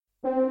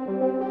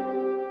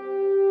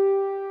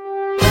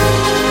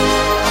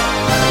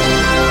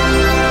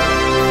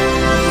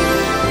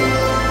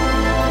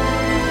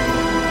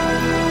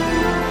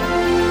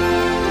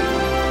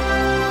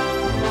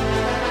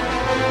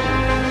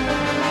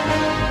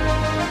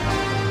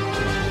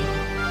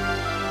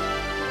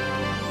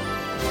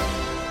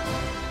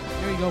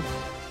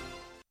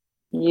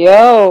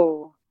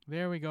Yo,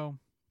 There we go.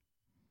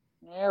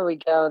 there we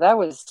go. That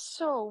was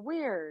so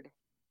weird.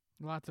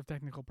 Lots of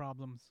technical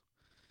problems.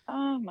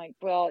 Oh my,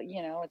 well,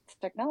 it's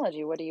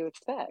technology. What do you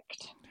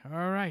expect?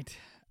 All right.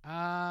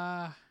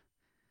 Uh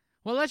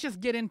well, let's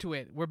just get into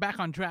it. We're back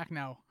on track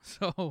now.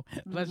 So,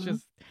 let's Hmm.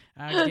 just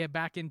get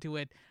back into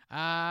it.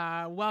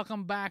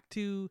 Welcome back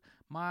to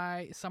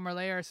my Summer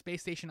Lair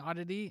Space Station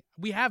Oddity.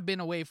 We have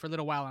been away for a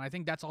little while, and I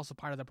think that's also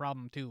part of the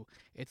problem too.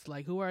 It's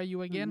like, who are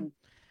you again? Hmm.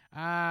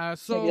 Uh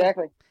so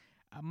Exactly.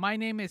 my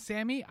name is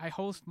Sammy. I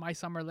host My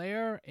Summer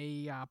Lair,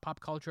 a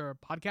pop culture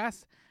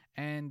podcast.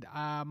 And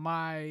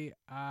my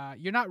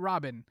you're not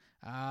Robin.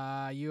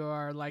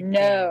 You're like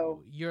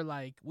No,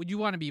 would you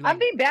want to be I'll like?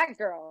 be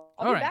Batgirl.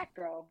 I'll All be right,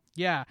 Batgirl.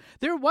 yeah.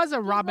 There was a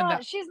She's Robin not.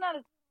 that She's not.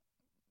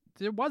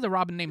 there was a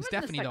Robin She named wasn't a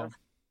Stephanie psycho. though.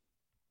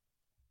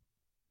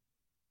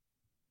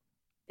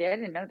 Yeah, I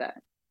didn't know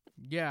that.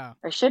 Yeah.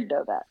 I should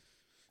know that.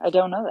 I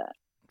don't know that.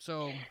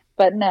 So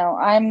But no,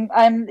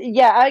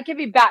 Yeah, I could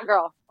be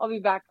Batgirl. I'll be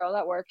Batgirl.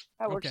 That works.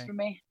 That works okay, for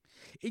me.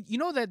 you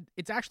know that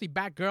it's actually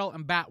Batgirl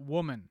and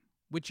Batwoman,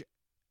 which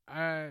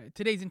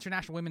today's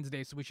International Women's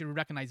Day, so we should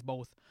recognize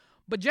both.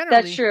 But That's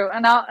generally, true.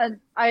 And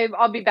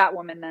I'll be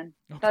Batwoman then.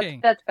 That's okay,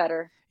 that's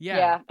better. yeah.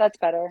 Yeah, that's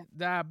better.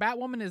 The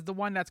Batwoman is the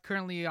one that's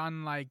currently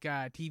on like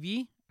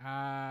TV.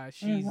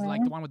 She's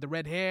like the Hmm. one with the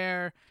red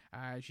hair.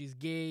 She's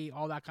gay,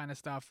 all that kind of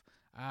stuff.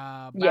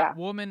 Yeah.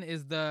 Batwoman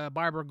is the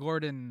Barbara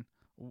Gordon,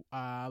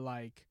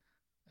 like,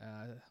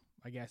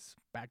 I guess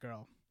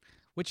Batgirl,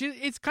 which is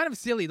it's kind of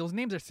silly. Those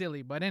names are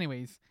silly, but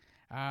anyways,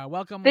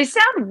 welcome. They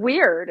sound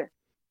weird.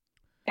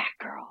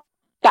 Batgirl.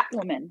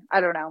 Batwoman.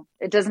 I don't know.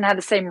 It doesn't have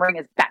the same ring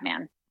as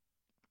Batman.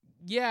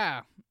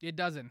 Yeah, it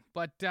doesn't.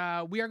 But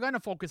we are going to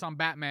focus on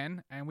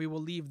Batman, and we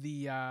will leave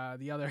the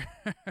other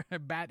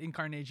Bat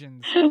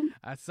incarnations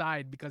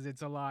aside because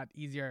it's a lot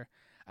easier.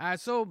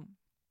 So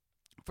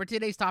for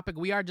today's topic,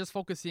 we are just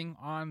focusing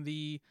on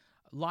the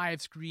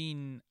live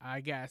screen, I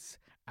guess,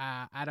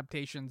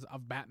 adaptations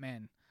of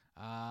Batman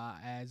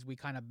as we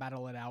kind of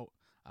battle it out.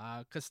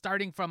 Because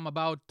starting from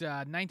about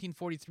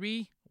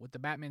 1943 with the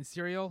Batman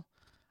serial,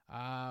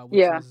 which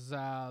Yeah.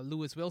 was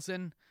Lewis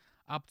Wilson,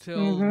 up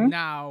till Hmm.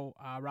 now,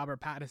 Robert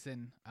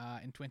Pattinson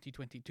in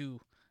 2022.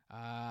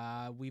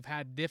 We've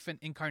had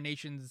different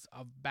incarnations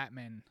of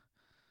Batman.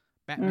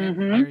 Batman, Hmm.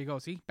 there you go.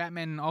 See,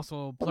 Batman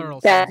also plural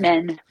sounds,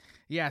 Batman.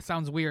 yeah,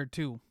 sounds weird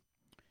too.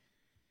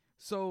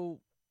 So,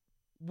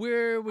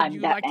 where would I'm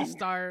you like to Batman.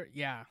 start?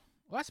 Yeah,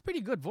 well, that's a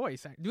pretty good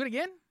voice. Do it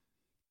again.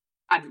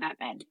 I'm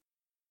Batman.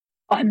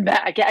 I'm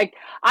Bat.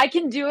 I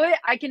can do it.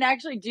 I can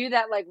actually do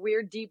that like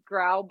weird deep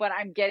growl, but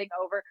I'm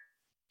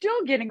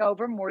still getting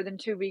over more than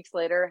 2 weeks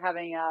later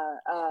having a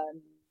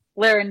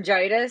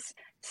laryngitis.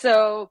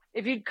 So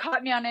if you'd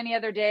caught me on any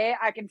other day,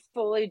 I can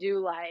fully do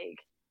like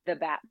the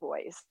Bat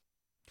voice.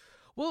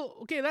 Well,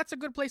 okay, that's a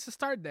good place to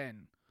start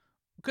then,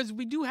 because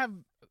we do have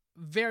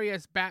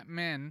various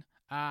Batmen.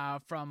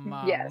 From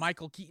Yes.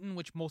 Michael Keaton,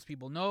 which most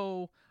people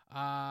know.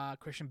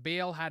 Christian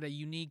Bale had a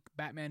unique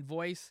Batman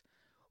voice.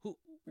 Who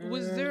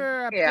was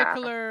there a Yeah.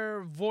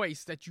 particular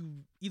voice that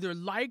you either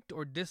liked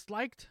or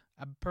disliked?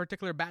 A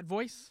particular Bat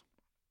voice?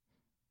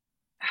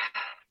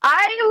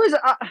 I was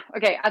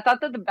okay. I thought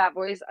that the Bat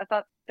voice, I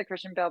thought the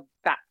Christian Bale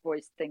Bat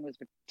voice thing was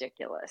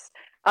ridiculous.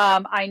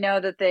 I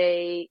know that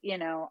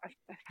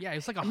Yeah,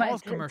 it's like a am I,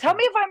 Halls tell me commercial.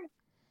 if I'm,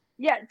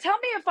 yeah, tell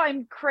me if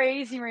I'm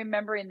crazy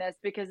remembering this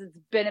because it's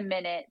been a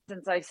minute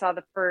since I saw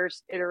the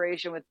first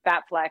iteration with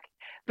Batfleck.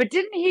 But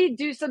didn't he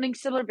do something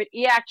similar? But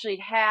he actually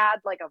had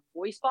like a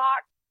voice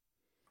box.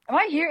 Am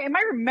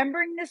I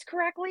remembering this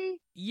correctly?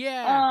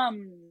 Yeah,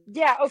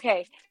 Yeah,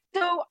 okay.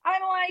 So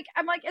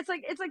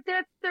it's like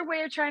that's their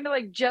way of trying to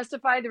like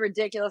justify the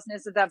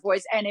ridiculousness of that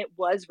voice, and it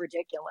was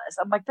ridiculous.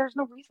 I'm like, there's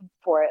no reason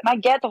for it, and I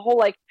get the whole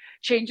like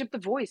change up the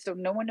voice so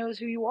no one knows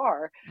who you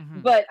are,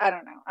 hmm, but I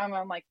don't know. I'm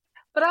like,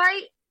 but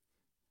I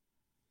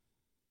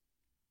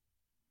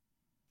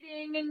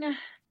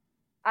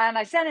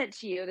sent it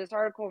to you this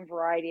article in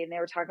Variety, and they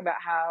were talking about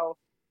how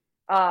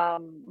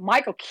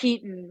Michael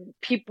Keaton,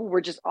 people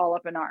were just all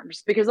up in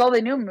arms because all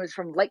they knew him was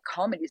from light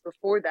comedies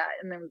before that,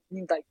 and then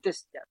like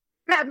this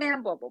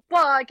Batman, blah blah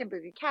blah. I can't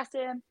believe you cast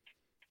him.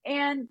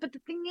 And but the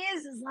thing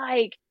is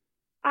like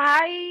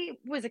I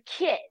was a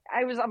kid.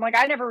 I'm like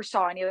I never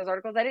saw any of those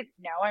articles. I didn't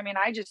know. I mean,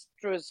 I just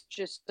was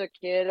just a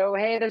kid. Oh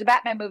hey, there's a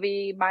Batman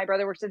movie. My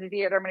brother works in the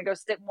theater. I'm gonna go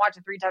sit and watch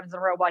it 3 times in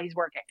a row while he's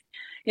working.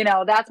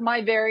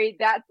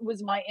 That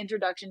was my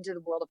introduction to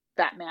the world of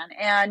Batman.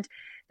 And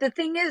the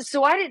thing is,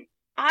 so I didn't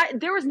I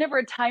there was never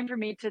a time for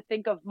me to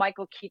think of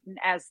Michael Keaton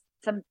as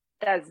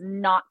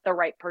not the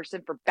right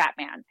person for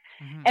Batman.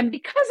 hmm, And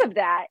because of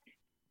that,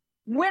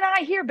 when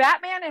I hear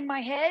Batman in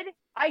my head,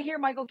 I hear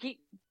Michael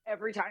Keaton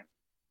every time.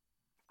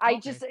 I okay,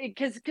 just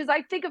because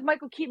I think of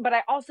Michael Keaton, but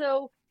I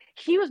also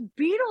he was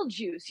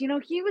Beetlejuice. He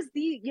was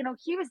these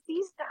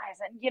guys,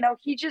 and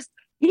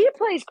he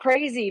plays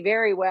crazy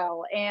very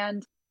well.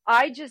 And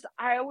I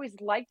always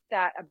liked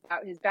that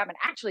about his Batman.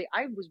 Actually,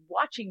 I was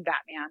watching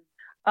Batman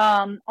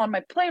on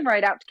my plane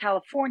ride out to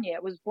California.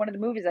 It was one of the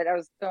movies that I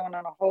was going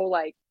on a whole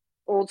like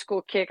old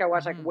school kick. I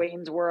watched like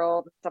Wayne's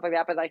World and stuff like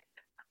that. But like,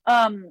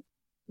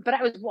 but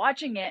I was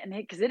watching it and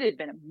because it had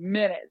been a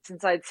minute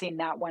since I'd seen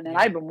that one, and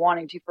I'd been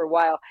wanting to for a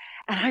while,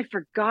 and I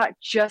forgot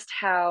just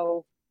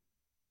how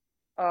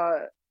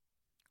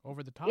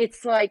over the top.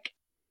 It's like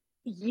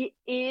it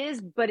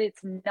is, but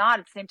it's not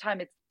at the same time.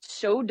 It's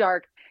so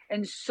dark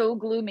and so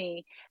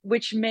gloomy,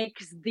 which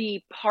makes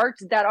the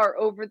parts that are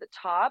over the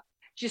top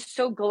just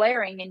so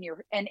glaring in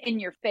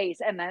your face.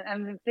 And I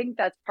think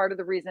that's part of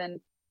the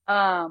reason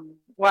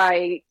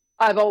why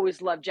I've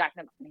always loved Jack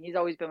Nicholson. He's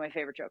always been my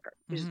favorite Joker.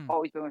 He's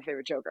always been my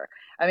favorite Joker.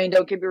 I mean,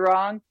 don't get me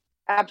wrong,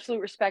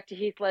 absolute respect to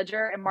Heath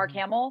Ledger and Mark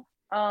Hamill.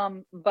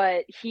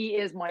 But he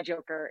is my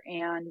Joker.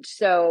 And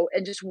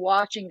just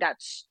watching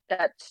that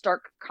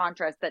stark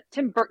contrast that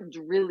Tim Burton's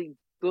really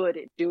good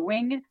at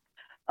doing,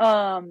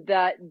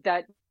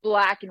 that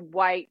black and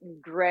white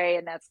and gray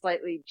and that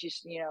slightly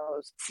just,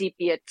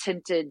 sepia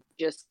tinted,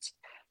 just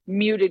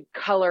muted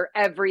color,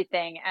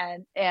 everything,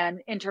 and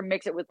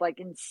intermix it with like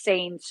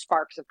insane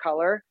sparks of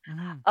color.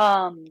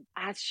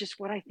 That's just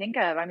what I think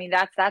of. I mean,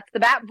 that's the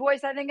Bat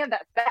voice I think of,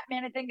 that's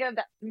Batman I think of,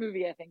 that's the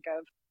movie I think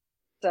of.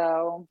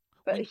 So,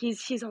 but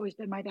he's always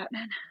been my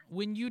Batman.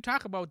 When you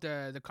talk about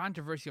the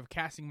controversy of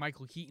casting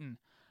Michael Keaton,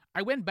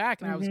 I went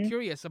back and I was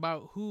curious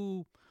about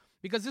who,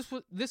 because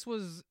this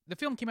was the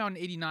film came out in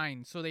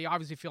 89, so they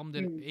obviously filmed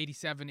it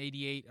 87,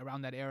 88,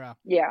 around that era.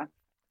 Yeah.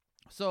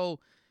 So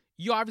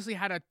you obviously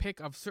had a pick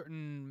of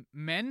certain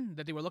men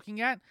that they were looking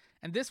at,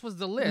 and this was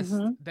the list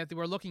that they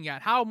were looking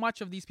at. How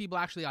much of these people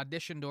actually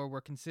auditioned or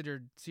were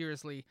considered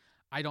seriously,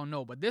 I don't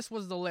know, but this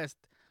was the list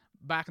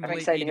back in the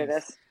late 80s. To hear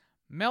this.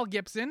 Mel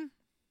Gibson.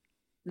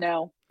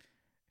 No.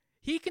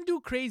 He can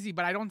do crazy,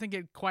 but I don't think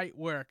it'd quite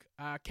work.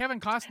 Kevin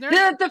Costner.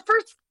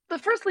 The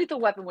first Lethal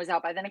Weapon was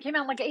out by then. It came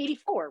out in like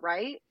 84,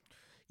 right?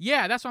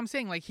 Yeah, that's what I'm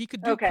saying. Like, he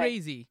could do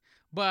crazy,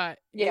 but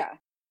yeah.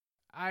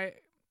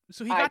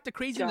 So he got the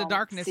crazy in the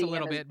darkness a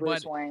little bit,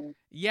 but Wayne.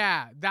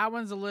 Yeah, that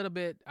one's a little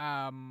bit,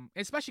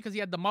 especially because he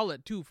had the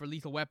mullet too for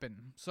Lethal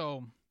Weapon.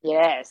 So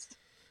yes,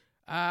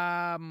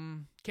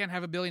 can't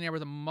have a billionaire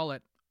with a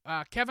mullet.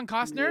 Kevin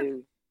Costner.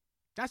 No.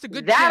 That's a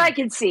good. That chin. I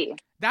can see.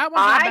 That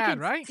one's not bad,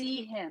 right? I could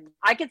see him.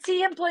 I could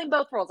see him playing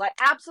both roles. I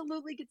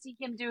absolutely could see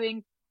him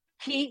doing.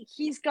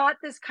 He's got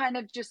this kind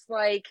of just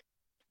like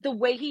the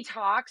way he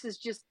talks is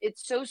just,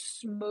 it's so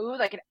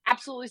smooth. I could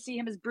absolutely see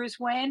him as Bruce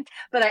Wayne,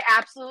 but I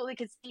absolutely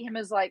could see him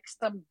as like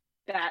some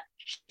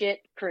batshit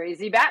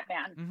crazy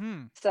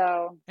Batman.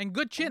 So and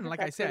good chin,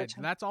 like I said,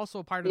 that's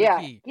also part of the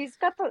key. He's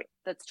got the.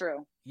 That's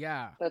true.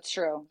 Yeah, that's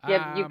true.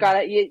 Yeah, you've got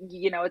to.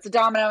 You know, it's a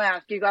domino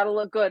mask. You got to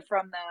look good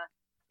from the.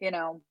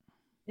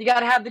 You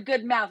got to have the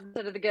good mouth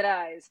instead of the good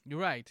eyes.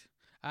 You're right.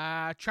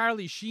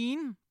 Charlie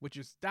Sheen,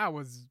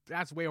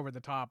 that's way over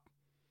the top.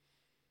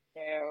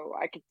 No,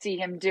 I could see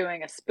him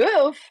doing a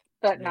spoof,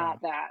 but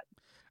not that.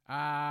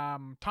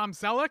 Tom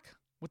Selleck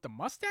with the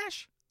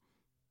mustache?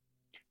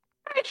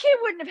 He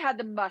wouldn't have had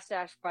the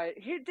mustache, but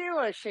they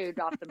would have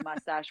shaved off the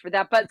mustache for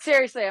that. But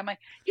seriously, I'm like,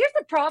 here's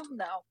the problem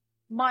though.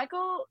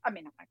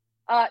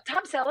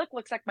 Tom Selleck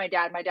looks like my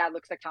dad. My dad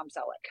looks like Tom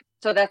Selleck.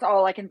 So that's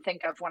all I can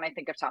think of when I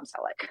think of Tom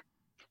Selleck.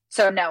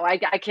 So no, I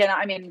cannot.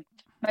 I mean,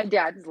 my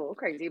dad is a little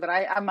crazy, but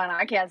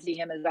I can't see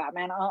him as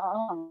Batman.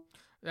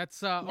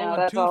 That's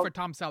 0-2 for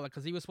Tom Selleck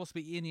because he was supposed to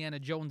be Indiana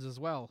Jones as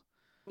well.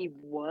 He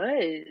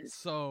was.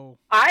 So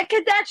I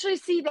could actually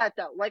see that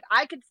though. Like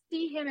I could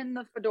see him in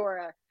the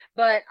fedora,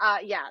 but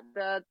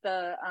the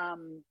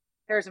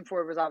Harrison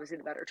Ford was obviously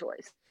the better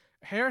choice.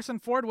 Harrison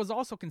Ford was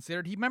also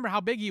considered. Remember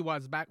how big he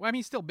was back. Well, I mean,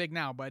 he's still big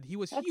now, but he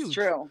was huge. That's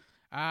true.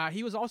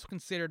 He was also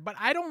considered, but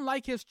I don't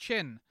like his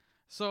chin.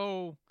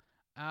 So,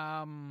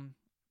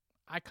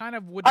 I kind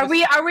of would. How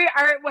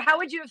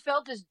would you have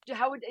felt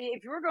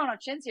if you were going on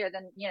chins here?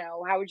 Then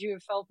how would you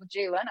have felt with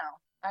Jay Leno?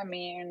 I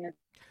mean,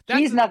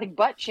 he's nothing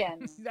but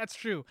chin. That's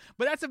true,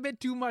 but that's a bit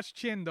too much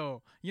chin,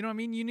 though. You know what I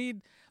mean? You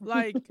need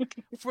like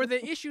for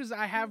the issues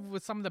I have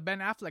with some of the Ben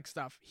Affleck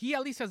stuff. He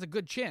at least has a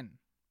good chin.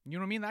 You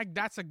know what I mean? Like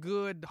that's a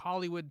good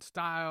Hollywood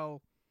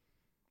style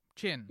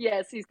chin.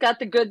 Yes, he's got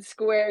the good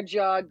square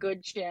jaw,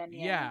 good chin.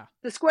 Yeah.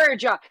 The square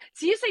jaw.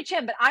 So you say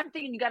chin, but I'm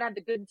thinking you got to have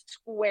the good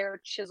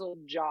square chiseled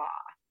jaw.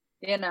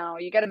 You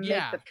got to make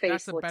the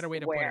face that's a better way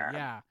to put it.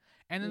 Yeah.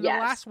 And then the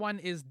last one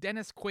is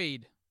Dennis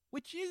Quaid,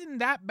 which isn't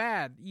that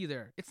bad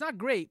either. It's not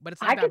great, but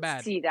it's not that bad. I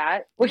could see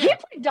that. Well, he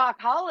played Doc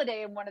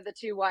Holliday in one of the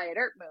two Wyatt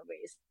Earp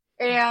movies,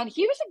 and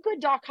he was a good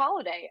Doc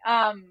Holliday.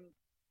 God,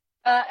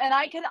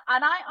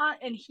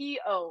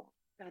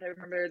 I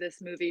remember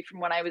this movie from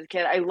when I was a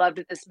kid. I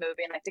loved this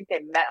movie, and I think they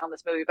met on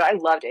this movie, but I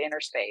loved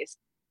Inner Space.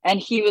 And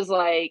he was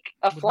like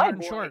a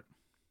flyboy.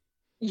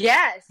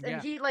 Yes,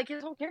 and he like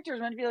his whole character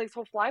was meant to be like this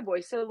whole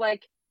flyboy. So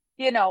like,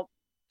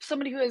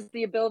 somebody who has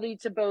the ability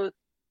to both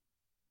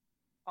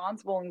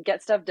responsible and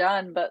get stuff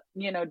done, but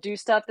do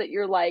stuff that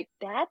you're like,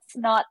 that's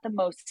not the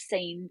most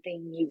sane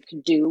thing you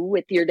can do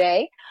with your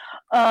day.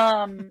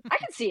 I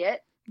can see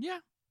it. Yeah.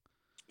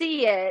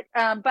 See it.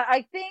 But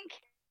I think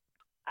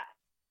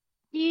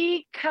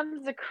he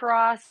comes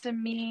across to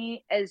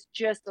me as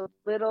just a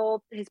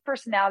little, his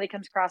personality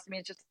comes across to me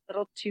as just a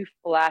little too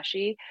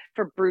flashy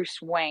for Bruce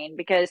Wayne,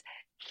 because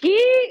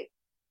he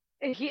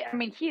I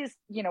mean, he's,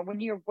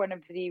 when you're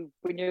when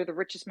you're the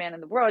richest man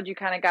in the world, you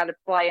kind of got to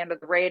fly under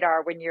the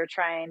radar when you're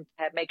trying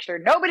to make sure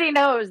nobody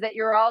knows that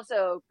you're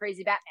also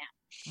crazy Batman.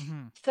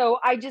 Mm-hmm. So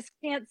I just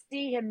can't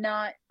see him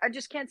I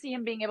just can't see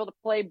him being able to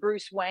play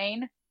Bruce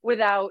Wayne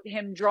without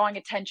him drawing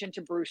attention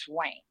to Bruce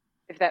Wayne,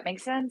 if that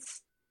makes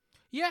sense.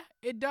 Yeah,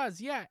 it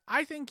does. Yeah,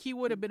 I think he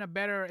would have been a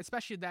better,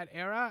 especially that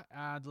era,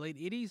 the late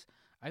 '80s.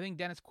 I think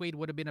Dennis Quaid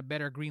would have been a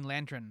better Green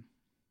Lantern.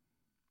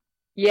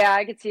 Yeah,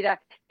 I could see that.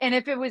 And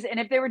if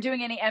they were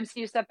doing any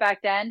MCU stuff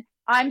back then,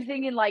 I'm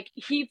thinking like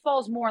he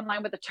falls more in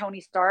line with a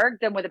Tony Stark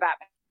than with a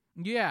Batman,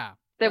 Yeah,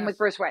 than with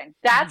Bruce Wayne.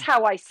 That's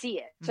how I see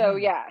it. So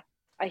Mhm. yeah,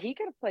 he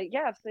could have played.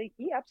 Yeah, so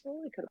he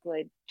absolutely could have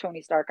played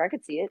Tony Stark. I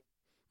could see it.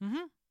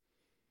 Mm-hmm.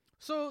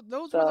 So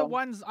those were the So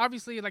ones,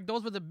 obviously, like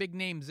those were the big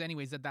names,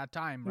 anyways, at that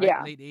time, right?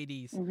 yeah. Late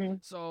 '80s. Hmm.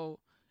 So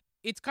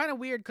it's kind of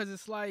weird because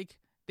it's like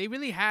they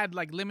really had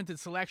like limited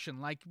selection.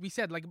 Like we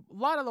said, like a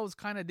lot of those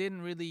kind of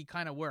didn't really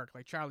kind of work.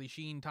 Like Charlie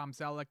Sheen, Tom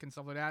Selleck, and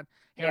stuff like that.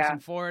 Harrison Yeah.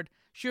 Ford.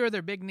 Sure,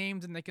 they're big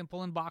names and they can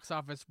pull in box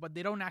office, but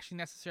they don't actually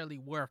necessarily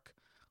work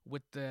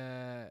with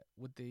the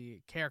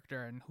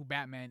character and who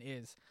Batman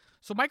is.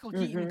 So Michael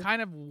Keaton Hmm.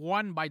 kind of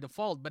won by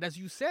default. But as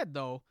you said,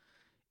 though,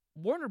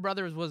 Warner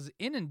Brothers was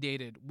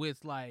inundated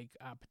with like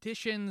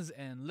petitions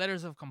and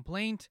letters of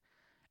complaint,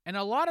 and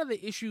a lot of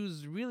the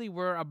issues really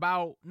were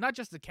about not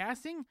just the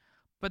casting,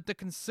 but the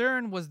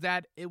concern was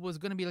that it was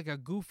going to be like a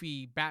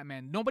goofy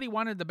Batman. Nobody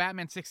wanted the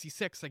Batman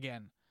 66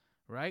 again,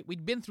 right?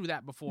 We'd been through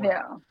that before,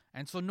 Yeah.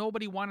 and so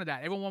nobody wanted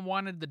that. Everyone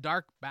wanted the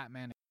dark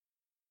Batman.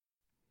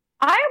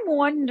 I'm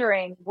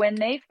wondering when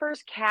they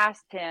first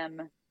cast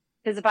him,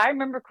 because if I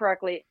remember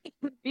correctly,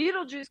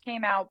 Beetlejuice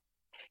came out.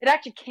 It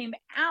actually came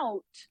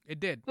out It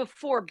did,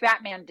 before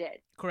Batman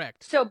did.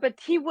 correct. So, but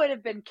he would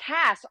have been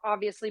cast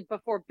obviously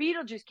before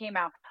Beetlejuice came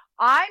out.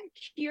 I'm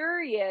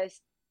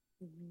curious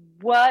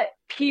what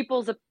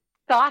people's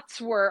thoughts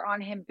were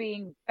on him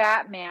being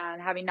Batman,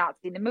 having not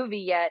seen the movie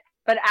yet,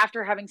 but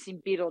after having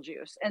seen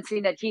Beetlejuice and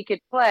seeing that he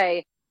could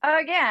play,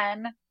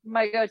 again,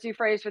 my go-to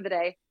phrase for the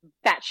day,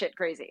 batshit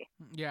crazy.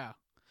 Yeah.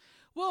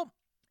 Well,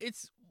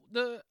 it's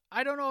the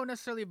I don't know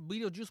necessarily if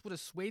Beetlejuice would have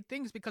swayed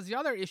things, because the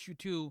other issue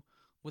too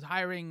with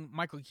hiring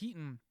Michael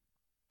Keaton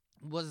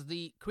was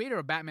the creator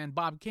of Batman,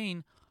 Bob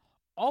Kane,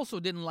 also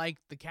didn't like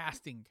the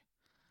casting.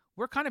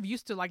 We're kind of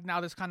used to like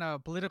now this kind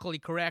of politically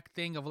correct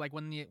thing of like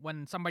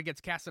when somebody gets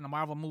cast in a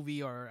Marvel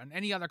movie or in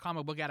any other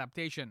comic book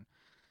adaptation,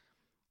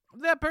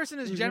 that person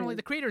is generally,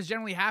 the creator is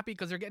generally happy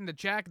because they're getting the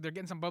check, they're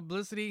getting some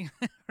publicity,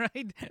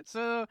 right?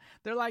 So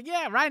they're like,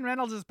 yeah, Ryan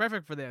Reynolds is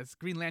perfect for this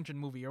Green Lantern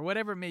movie or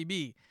whatever it may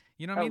be.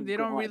 You know what I mean? They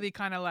don't really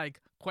kind of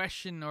like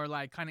question or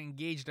like kind of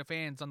engage the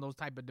fans on those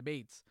type of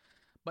debates.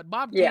 But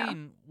Bob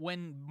Kane,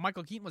 when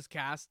Michael Keaton was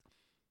cast,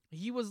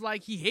 he was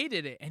like, he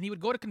hated it, and he would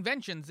go to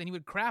conventions and he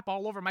would crap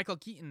all over Michael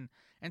Keaton.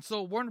 And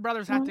so Warner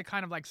Brothers had to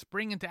kind of like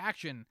spring into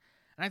action.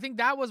 And I think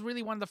that was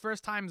really one of the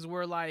first times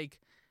where like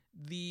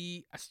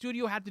a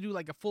studio had to do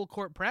like a full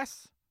court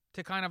press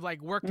to kind of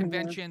like work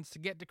conventions, to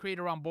get the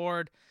creator on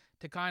board,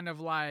 to kind of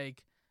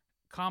like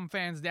calm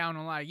fans down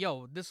and like,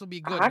 yo, this will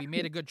be good. We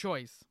made a good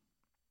choice.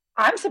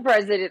 I'm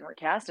surprised they didn't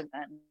recast him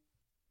then.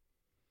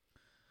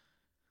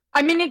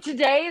 I mean, in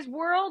today's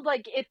world,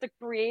 like if the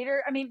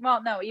creator, I mean,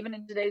 well, no, even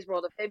in today's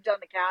world, if they've done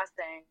the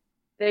casting,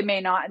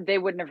 they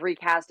wouldn't have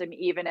recast him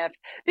even if,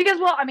 because,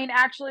 well, I mean,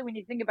 actually, when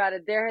you think about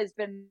it, there has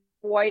been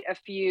quite a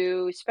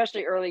few,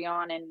 especially early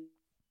on in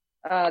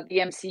the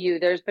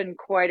MCU, there's been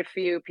quite a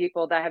few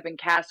people that have been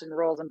cast in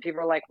roles, and people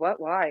are like, what,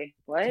 why,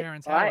 what,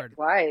 Terrence Howard.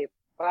 why,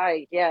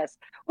 yes.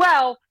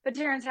 Well, but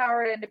Terrence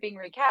Howard ended up being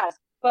recast.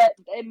 But,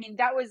 I mean,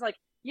 that was like,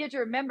 you have to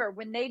remember,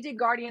 when they did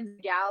Guardians of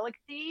the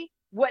Galaxy,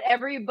 what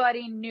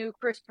everybody knew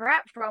Chris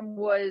Pratt from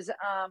was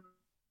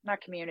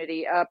not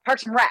Community,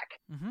 Parks and Rec.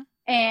 Mm-hmm.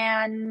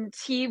 And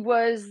he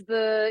was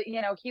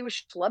he was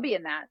schlubby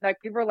in that.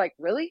 Like people were like,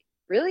 really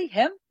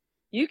him?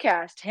 You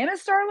cast him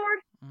as Star-Lord?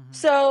 Mm-hmm.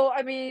 So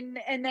I mean,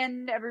 and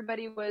then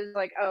everybody was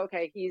like, oh,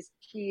 okay,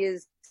 he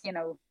is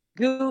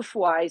goof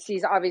wise,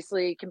 he's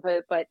obviously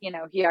complete, but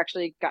he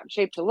actually got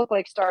shaped to look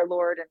like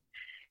Star-Lord,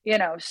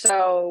 and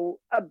so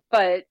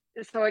but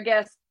so I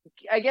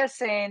guess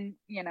saying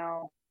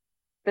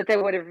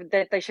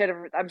that they should have.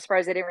 I'm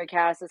surprised they didn't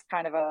recast. Is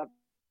kind of a.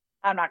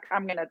 I'm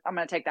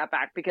gonna take that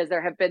back, because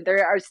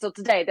there are still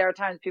today. There are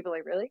times people are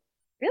like, really,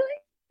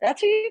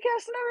 that's who you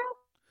cast in that role.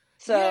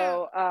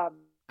 So, yeah.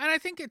 And I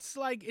think it's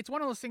like it's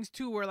one of those things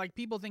too, where like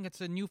people think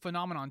it's a new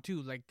phenomenon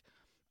too. Like,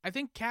 I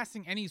think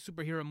casting any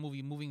superhero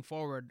movie moving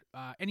forward,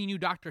 any new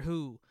Doctor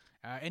Who,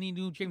 any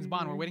new James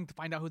Bond, we're waiting to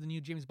find out who the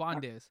new James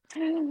Bond is.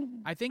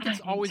 I think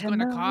it's always going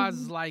to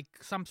cause like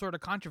some sort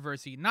of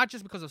controversy, not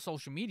just because of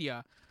social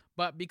media,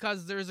 but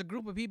because there's a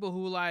group of people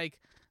who like,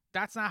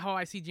 that's not how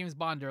I see James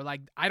Bond, or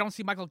like, I don't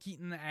see Michael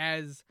Keaton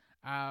as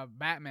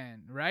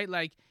Batman, right?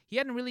 Like, he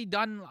hadn't really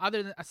done,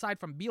 aside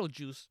from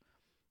Beetlejuice,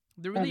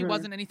 there really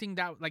wasn't anything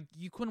that, like,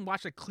 you couldn't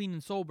watch like Clean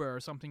and Sober or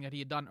something that he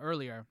had done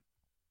earlier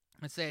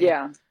and say,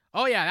 Yeah.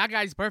 oh yeah, that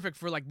guy's perfect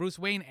for like Bruce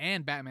Wayne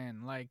and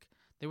Batman. Like,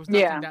 there was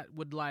nothing that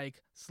would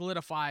like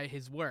solidify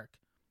his work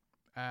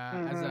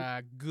as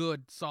a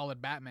good,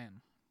 solid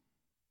Batman.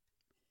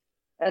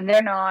 And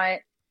they're not.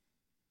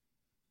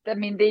 I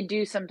mean, they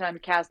do sometimes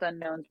cast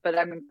unknowns, but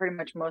I mean, pretty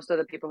much most of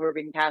the people who are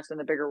being cast in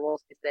the bigger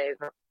roles these days,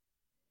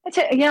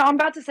 I'm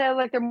about to say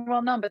like they're more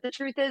well known, but the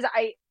truth is,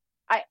 I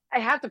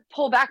have to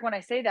pull back when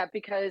I say that,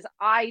 because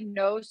I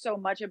know so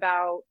much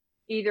about,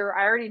 either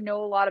I already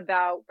know a lot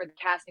about where the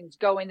casting's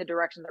going, the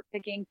direction they're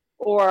picking,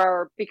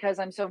 or because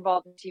I'm so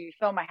involved in TV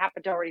film, I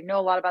happen to already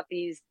know a lot about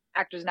these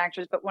actors and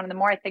actresses. But the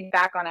more I think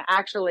back on it,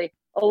 actually,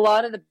 a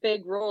lot of the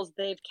big roles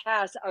they've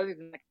cast, other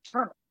than like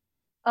Eternal,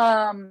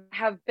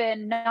 have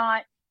been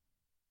not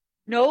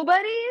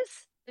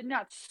nobodies, did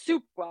not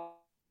super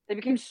well. They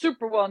became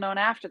super well known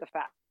after the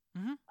fact.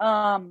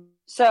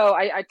 So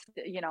I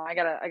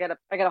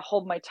gotta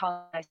hold my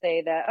tongue when I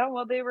say that, oh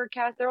well, they're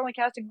only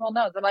casting well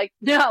knowns. I'm like,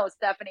 no,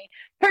 Stephanie,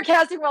 they're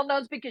casting well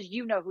knowns because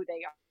you know who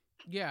they are.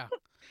 Yeah.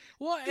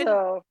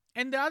 Well,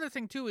 and the other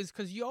thing too is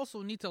because you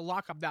also need to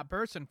lock up that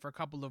person for a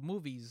couple of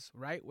movies,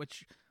 right?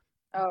 Which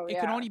it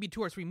can only be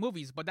 2 or 3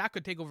 movies, but that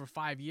could take over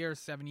 5 years,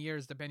 7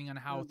 years, depending on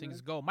how things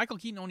go. Michael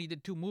Keaton only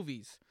did 2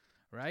 movies,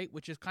 right?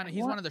 Which is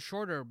he's one of the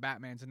shorter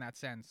Batmans in that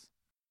sense.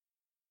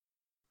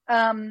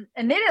 And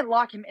they didn't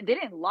lock him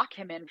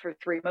in for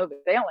 3 movies.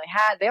 They only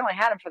had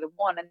him for the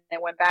one, and they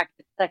went back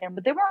to the second,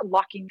 but they weren't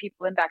locking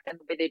people in back then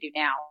the way they do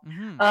now.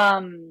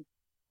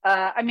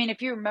 I mean,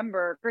 if you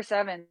remember, Chris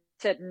Evans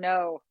said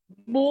no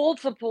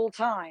multiple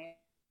times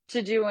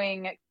to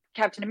doing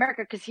Captain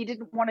America because he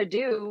didn't want to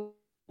do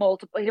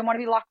multiple. He didn't want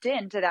to be locked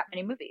into that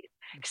many movies.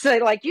 So,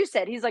 like you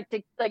said, he's like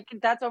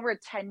that's over a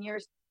 10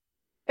 years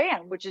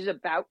span, which is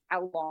about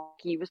how long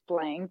he was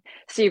playing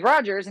Steve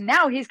Rogers, and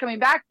now he's coming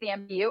back to the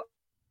MCU.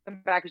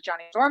 Coming back as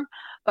Johnny Storm,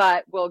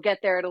 but we'll get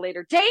there at a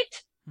later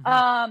date.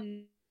 But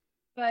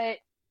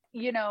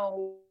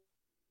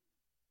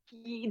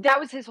that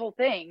was his whole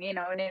thing, and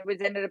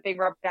it ended up being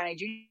Robert Downey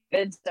Jr.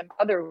 and some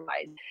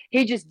otherwise.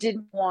 He just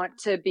didn't want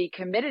to be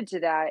committed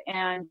to that.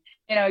 And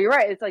you're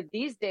right. It's like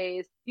these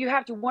days you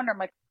have to wonder. I'm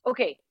like,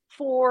 okay,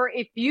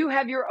 if you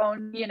have your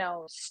own,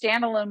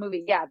 standalone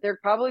movie, yeah, they're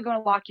probably going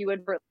to lock you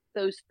in for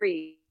those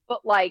 3. But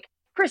like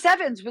Chris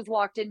Evans was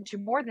locked into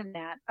more than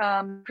that.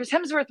 Chris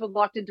Hemsworth was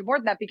locked into more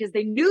than that because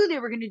they knew they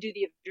were going to do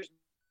the Avengers.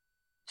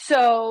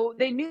 So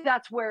they knew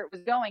that's where it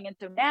was going. And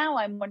so now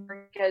I'm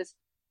wondering, because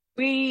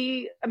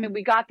we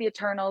got the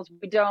Eternals.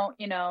 We don't,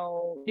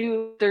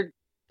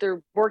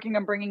 they're working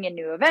on bringing in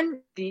new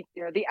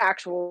the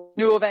actual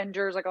new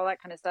Avengers, like all that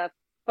kind of stuff.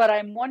 But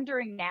I'm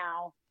wondering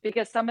now,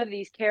 because some of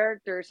these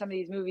characters, some of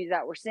these movies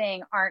that we're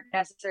seeing aren't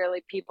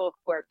necessarily people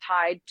who are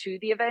tied to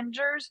the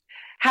Avengers,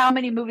 how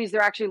many movies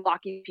they're actually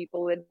locking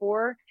people in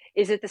for.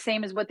 Is it the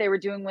same as what they were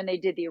doing when they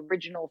did the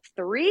original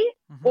 3?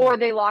 Or are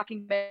they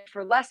locking them in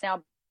for less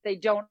now? They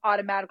don't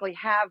automatically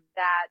have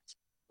that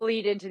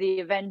lead into the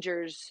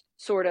Avengers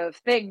sort of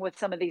thing with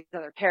some of these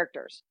other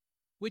characters.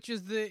 Which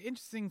is the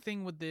interesting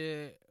thing with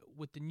the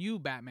new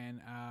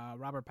Batman,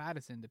 Robert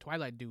Pattinson, the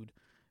Twilight dude,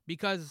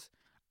 because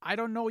I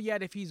don't know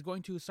yet if he's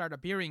going to start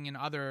appearing in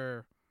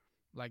other,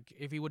 like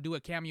if he would do a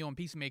cameo in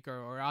Peacemaker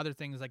or other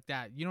things like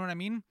that. You know what I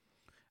mean?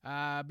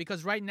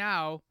 Because right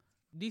now,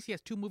 DC has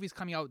 2 movies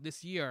coming out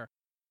this year.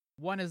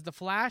 One is The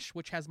Flash,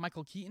 which has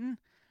Michael Keaton,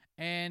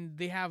 and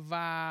they have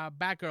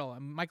Batgirl,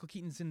 and Michael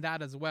Keaton's in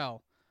that as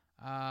well.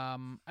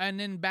 And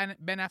then Ben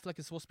Affleck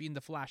is supposed to be in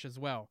The Flash as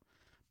well.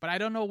 But I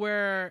don't know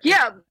where...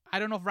 Yeah. I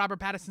don't know if Robert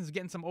Pattinson's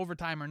getting some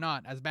overtime or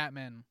not as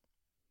Batman.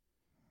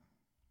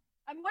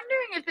 I'm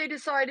wondering if they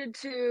decided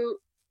to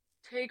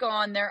take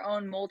on their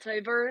own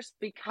multiverse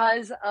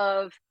because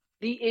of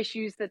the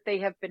issues that they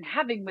have been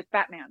having with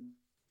Batman.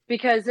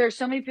 Because there's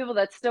so many people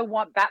that still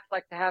want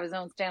Batfleck to have his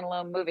own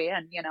standalone movie.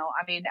 And,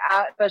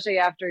 especially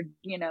after,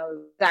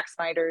 Zack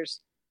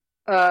Snyder's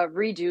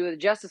redo of the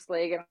Justice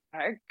League. And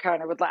I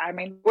kind of would like,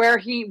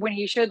 when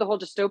he showed the whole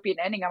dystopian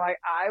ending, I'm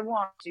like, I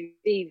want to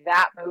see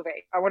that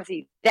movie. I want to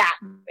see that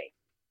movie.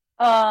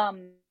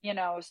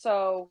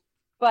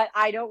 But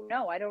I don't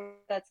know.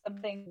 That's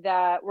something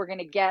that we're going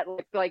to get.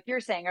 Like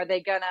you're saying, are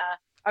they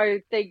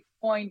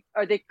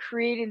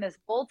creating this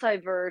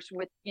multiverse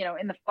with,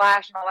 in the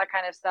Flash and all that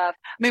kind of stuff?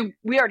 I mean,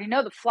 we already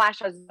know the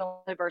Flash has his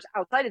own multiverse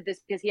outside of this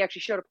because he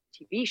actually showed up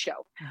on a TV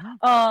show.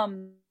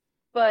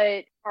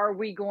 But are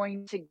we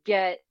going to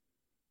get,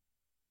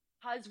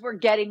 because we're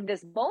getting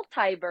this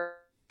multiverse,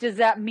 does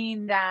that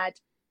mean that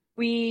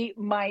we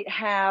might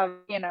have,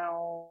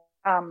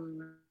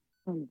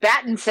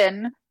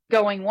 Battinson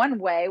going one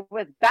way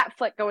with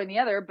Batfleck going the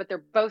other, but they're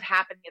both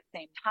happening at the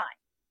same time?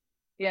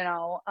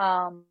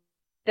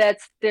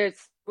 There's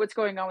what's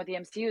going on with the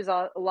MCU is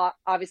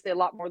obviously a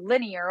lot more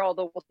linear,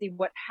 although we'll see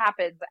what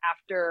happens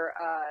after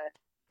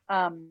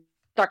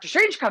Doctor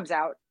Strange comes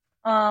out.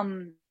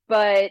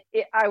 But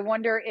I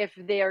wonder if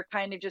they are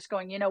kind of just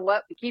going, you know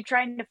what, we keep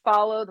trying to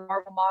follow the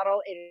Marvel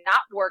model. It is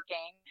not working.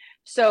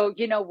 So,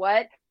 you know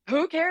what,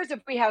 who cares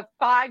if we have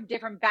 5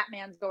 different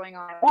Batmans going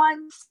on at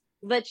once?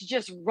 Let's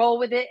just roll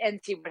with it and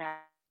see what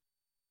happens.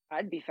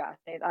 I'd be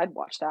fascinated. I'd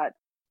watch that.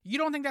 You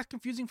don't think that's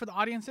confusing for the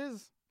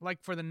audiences? Like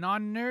for the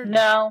non-nerds?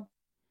 No.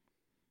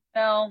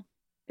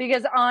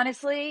 Because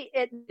honestly,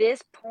 at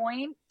this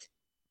point,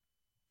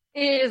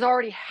 it has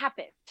already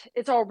happened.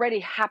 It's already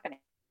happening.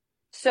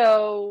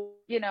 So,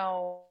 and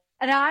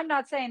I'm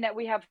not saying that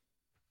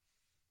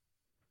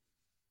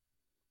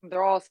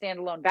they're all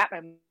standalone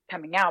Batman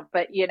coming out,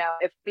 but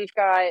if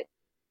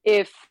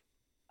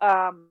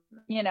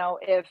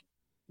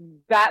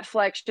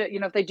Batfleck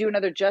if they do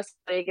another Justice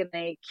League and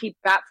they keep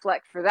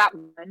Batfleck for that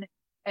one,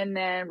 and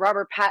then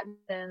Robert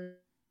Pattinson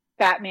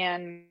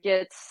Batman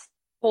gets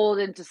pulled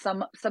into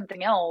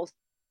something else,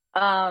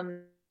 I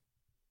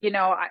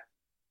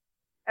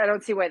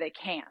don't see why they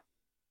can't.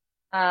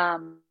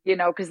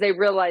 Because they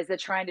realize that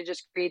trying to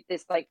just create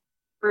this like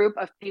group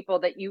of people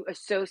that you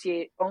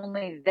associate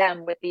only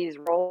them with these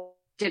roles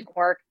didn't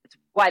work. It's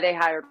why they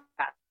hired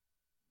Pat.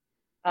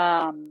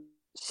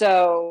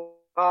 So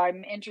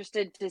I'm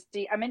interested to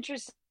see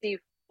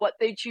what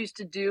they choose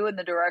to do and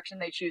the direction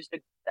they choose to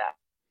go that.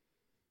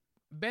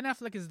 Ben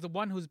Affleck is the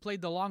one who's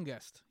played the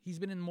longest. He's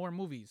been in more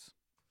movies.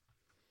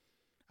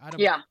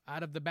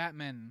 Out of the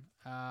Batman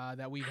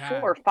that we've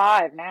had. 4 or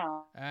 5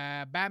 now.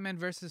 Batman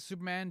vs.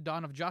 Superman,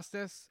 Dawn of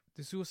Justice,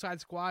 The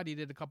Suicide Squad. He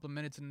did a couple of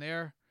minutes in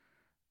there.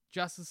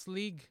 Justice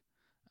League.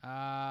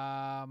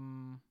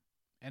 And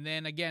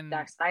then again...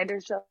 Zack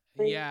Snyder's Justice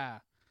League. Yeah.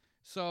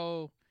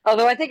 So...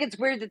 Although I think it's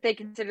weird that they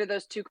consider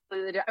those two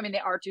completely different. I mean,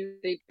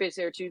 they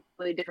basically are 2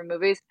 completely different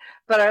movies.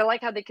 But I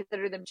like how they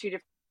consider them 2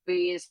 different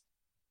movies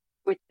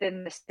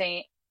within the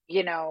same...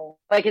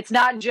 like it's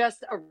not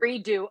just a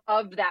redo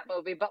of that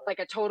movie, but like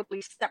a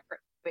totally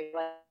separate movie.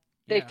 Like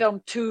they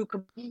filmed 2.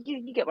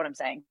 You get what I'm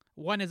saying?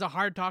 One is a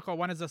hard taco,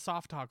 one is a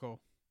soft taco,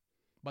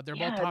 but they're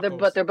both tacos.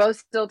 But they're both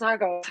still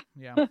tacos.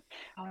 Yeah.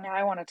 Oh, now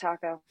I want a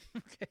taco.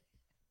 Okay.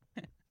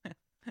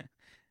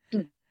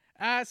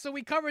 So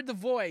we covered The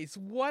Voice.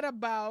 What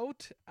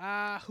about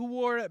who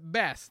wore it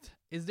best?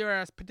 Is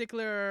there a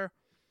particular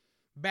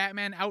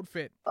Batman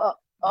outfit?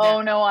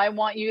 No, I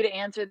want you to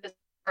answer this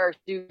first.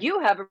 Do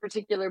you have a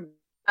particular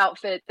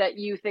outfit that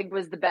you think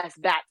was the best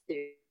bat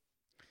suit?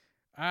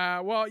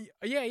 Well,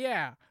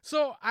 yeah.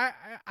 So I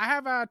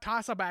have a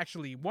toss-up,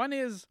 actually. One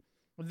is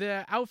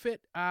the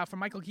outfit from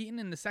Michael Keaton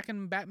in the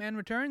second Batman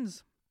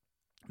Returns.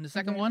 In the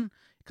second one,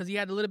 because he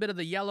had a little bit of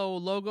the yellow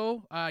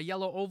logo,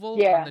 yellow oval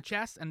on the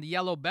chest, and the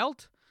yellow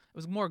belt. It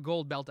was more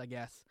gold belt, I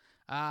guess.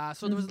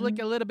 So there was like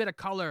a little bit of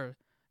color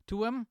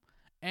to him.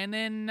 And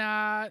then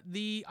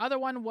the other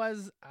one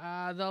was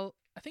I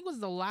think it was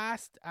the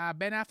last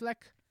Ben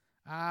Affleck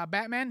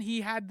Batman.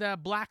 He had the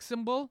black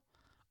symbol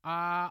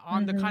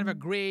on the kind of a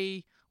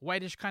gray,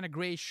 whitish kind of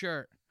gray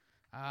shirt.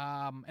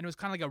 And it was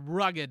kind of like a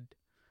rugged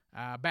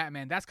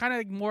Batman. That's kind of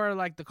like more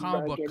like the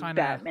comic book kind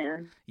of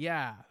Batman.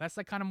 Yeah, that's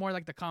like kind of more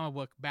like the comic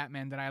book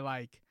Batman that I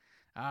like.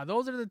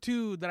 Those are the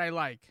 2 that I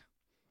like.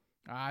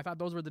 I thought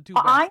those were the 2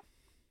 best.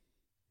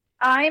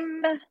 I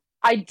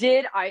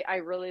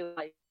really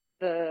like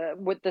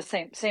with the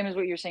same as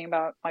what you're saying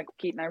about Michael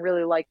Keaton. I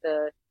really like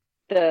the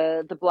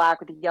black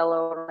with the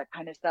yellow and that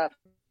kind of stuff.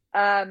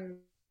 I'm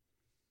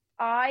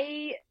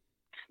trying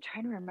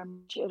to remember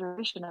which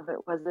iteration of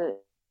it was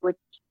it, which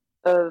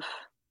of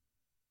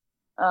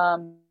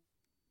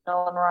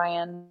Nolan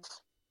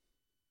Ryan's.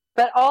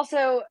 But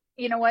also,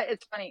 you know what?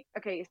 It's funny.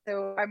 Okay,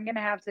 so I'm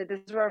gonna have to. This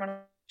is where I'm on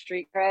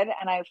street cred,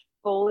 and I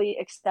fully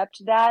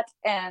accept that,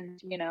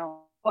 and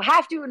will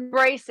have to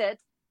embrace it.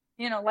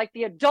 Like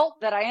the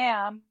adult that I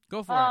am.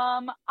 Go for it.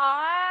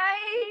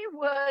 I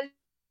was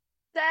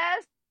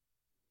obsessed,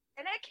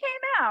 and it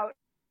came out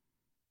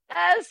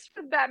as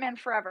for Batman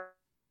Forever.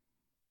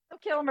 Val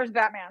Kilmer's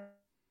Batman.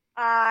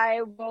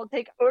 I will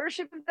take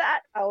ownership of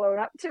that. I'll own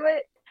up to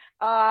it.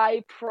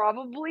 I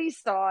probably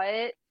saw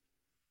it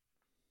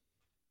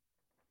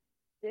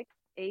 6,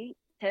 8,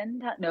 10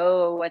 times.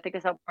 No, I think I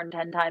saw it more than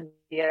 10 times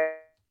a year.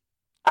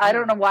 I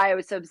don't know why I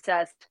was so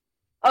obsessed.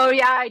 Oh,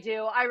 yeah, I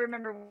do. I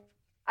remember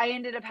I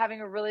ended up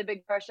having a really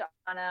big crush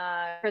on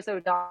Chris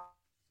O'Donnell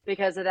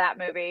because of that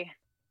movie.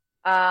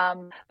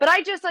 But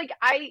I just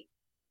I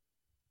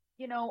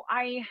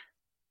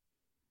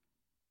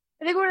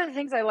think one of the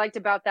things I liked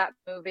about that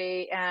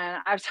movie,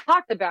 and I've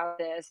talked about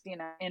this,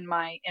 in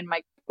my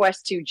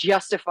quest to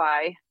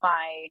justify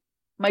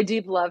my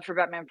deep love for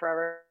Batman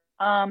Forever,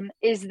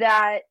 is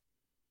that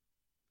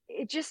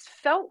it just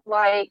felt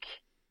like,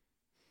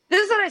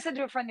 this is what I said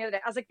to a friend the other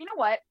day. I was like, you know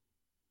what?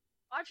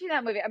 Watching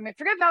that movie, I mean,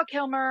 forget Val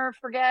Kilmer,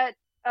 forget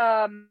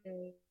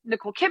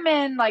Nicole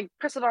Kidman, like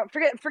Chris O'Donnell,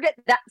 forget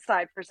that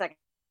side for a second.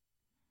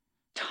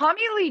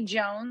 Tommy Lee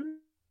Jones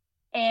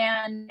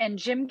and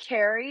Jim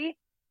Carrey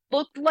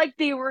looked like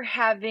they were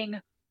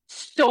having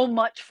so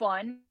much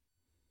fun.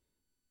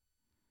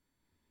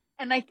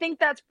 And I think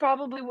that's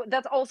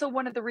also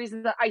one of the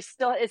reasons that it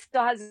still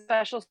has a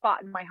special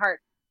spot in my heart,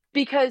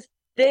 because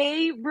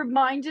they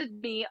reminded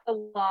me a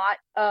lot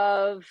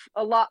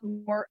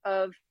more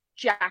of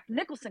Jack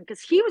Nicholson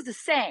because he was the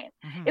same.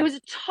 Mhm. It was a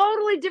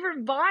totally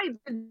different vibe,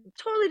 a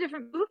totally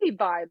different movie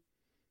vibe.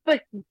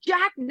 But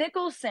Jack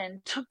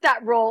Nicholson took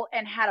that role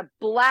and had a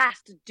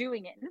blast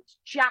doing it. And it's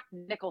Jack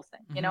Nicholson,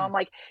 you know. Mhm. I'm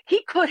like,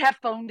 he could have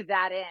phoned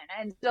that in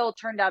and still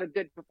turned out a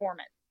good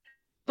performance.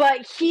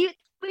 But he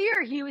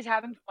was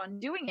having fun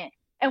doing it.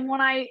 And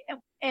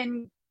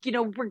you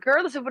know,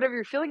 regardless of whatever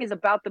your feeling is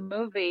about the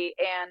movie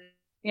and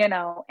you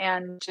know,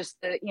 and just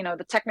the, you know,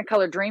 the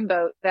Technicolor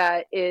dreamboat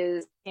that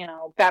is, you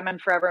know, Batman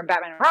Forever and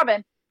Batman and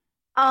Robin,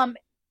 um,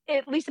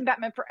 at least in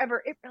Batman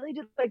Forever, it really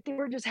did, like, they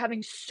were just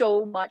having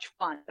so much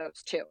fun,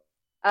 those two.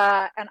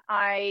 And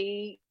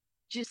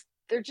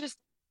they're just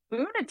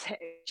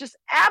lunatics, just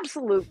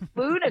absolute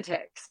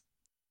lunatics.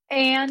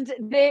 And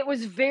it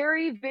was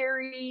very,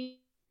 very,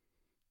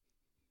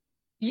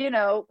 you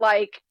know,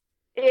 like,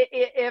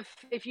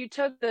 if you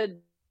took the,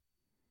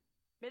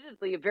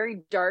 admittedly, a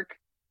very dark,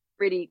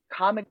 gritty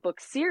comic book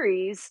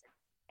series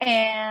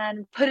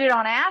and put it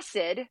on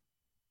acid,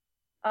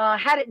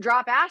 had it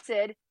drop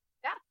acid,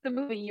 that's the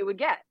movie you would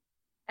get.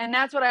 And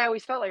that's what I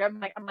always felt like. I'm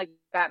like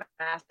Batman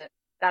acid.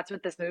 That's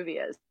what this movie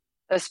is,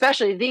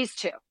 especially these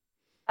two.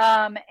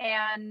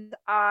 And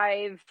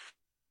I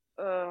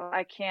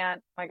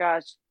can't. My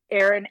gosh,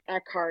 Aaron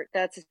Eckhart.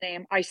 That's his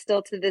name. I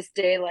still to this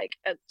day like.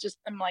 It's just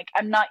I'm like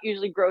I'm not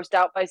usually grossed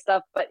out by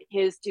stuff, but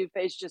his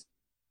Two-Face just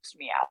grossed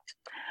me out.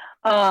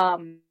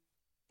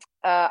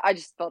 I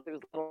just felt it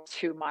was a little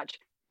too much.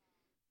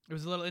 It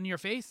was a little in your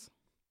face.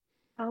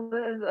 A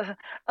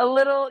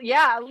little,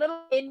 yeah, a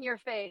little in your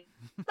face,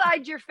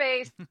 inside your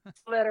face,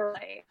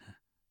 literally.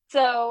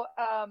 So,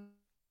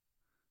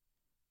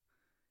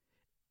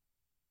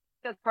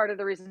 that's part of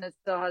the reason it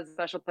still has a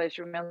special place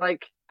for me.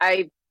 Like,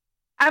 I'm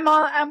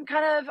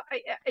kind of,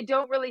 I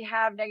don't really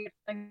have negative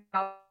things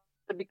about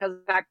it because of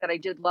the fact that I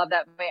did love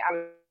that movie. I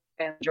was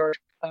a fan of George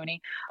Clooney.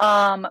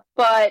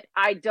 But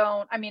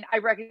I mean, I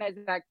recognize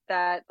the fact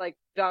that, like,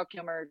 Val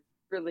Kilmer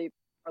really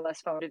more or less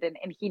phoned it in,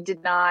 and he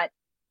did not.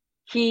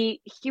 He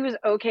was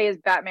okay as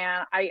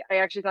Batman. I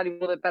actually thought he was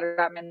a little bit better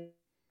Batman,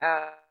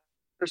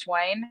 Bruce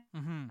Wayne.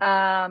 Mm-hmm.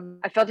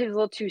 I felt he was a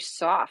little too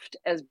soft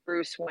as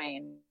Bruce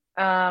Wayne.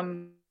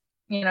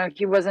 You know,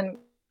 he wasn't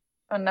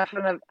enough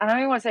of I don't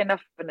even want to say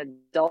enough of an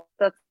adult.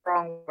 That's the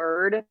wrong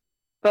word.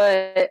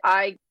 But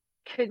I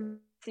couldn't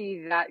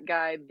see that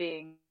guy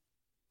being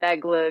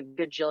Begla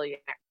Gajillion.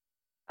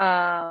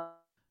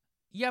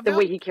 Yeah, The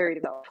way he carried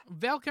himself.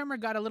 Val Kilmer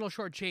got a little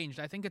shortchanged.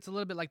 I think it's a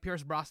little bit like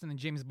Pierce Brosnan and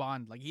James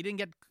Bond. Like, he didn't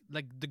get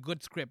like the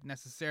good script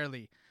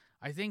necessarily.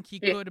 I think he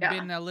could have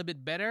been a little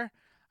bit better.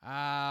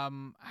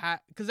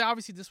 Because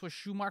obviously this was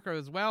Schumacher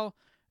as well,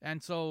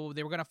 and so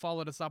they were gonna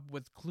follow this up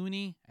with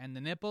Clooney and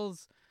the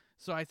nipples.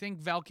 So I think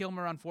Val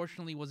Kilmer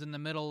unfortunately was in the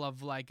middle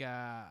of like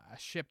a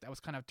ship that was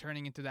kind of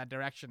turning into that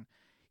direction.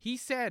 He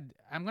said,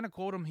 I'm gonna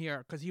quote him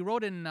here because he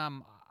wrote in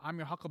I'm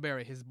Your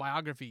Huckleberry, his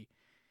biography.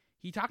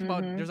 He talked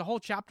about, there's a whole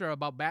chapter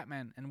about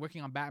Batman and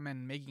working on Batman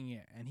and making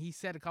it. And he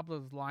said a couple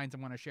of lines I'm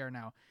going to share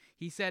now.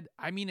 He said,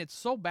 I mean, it's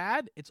so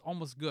bad, it's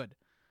almost good.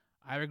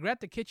 I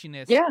regret the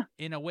kitschiness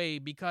in a way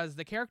because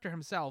the character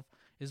himself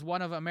is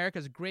one of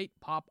America's great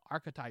pop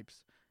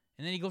archetypes.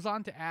 And then he goes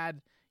on to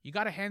add, you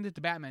got to hand it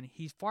to Batman.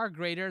 He's far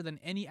greater than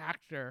any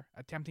actor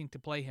attempting to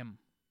play him.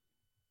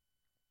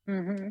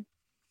 Mm-hmm.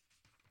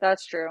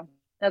 That's true.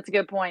 That's a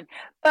good point.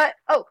 But,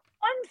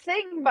 one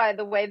thing, by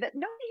the way, that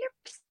nobody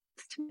ever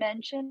to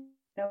mention,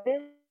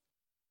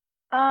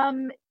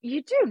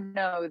 you do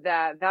know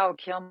that Val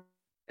Kilmer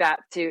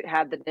Batsuit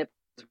had the nipples,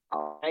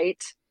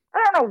 right?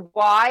 I don't know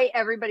why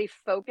everybody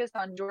focused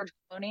on George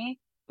Clooney,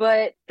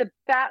 but the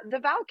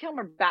Val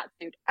Kilmer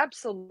Batsuit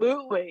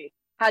absolutely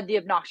had the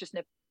obnoxious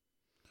nipples.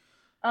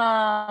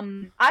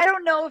 I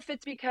don't know if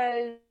it's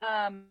because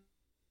and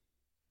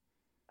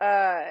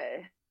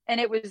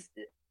it was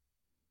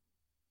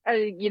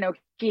you know,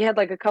 he had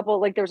like there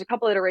was a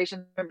couple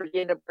iterations. Remember, he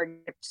ended up bringing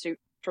a suit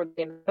toward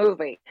the end of the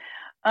movie.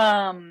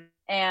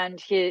 And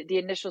the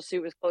initial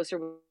suit was closer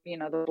with, you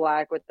know, the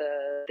black with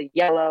the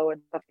yellow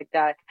and stuff like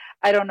that.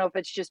 I don't know if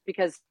it's just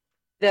because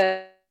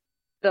it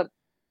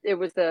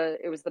was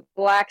the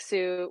black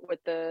suit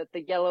with the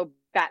yellow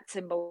bat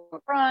symbol in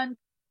front,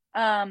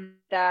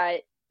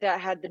 that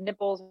had the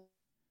nipples.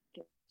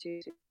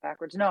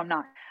 Backwards. No, I'm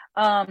not.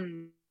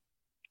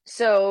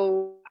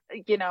 So,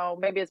 you know,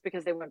 maybe it's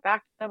because they went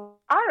back to them.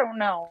 I don't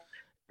know.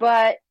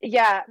 But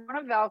yeah, one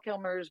of Val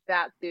Kilmer's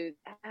bat suits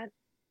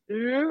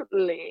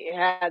absolutely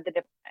had the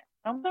difference.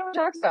 Nobody ever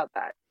talks about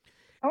that.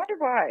 I wonder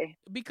why.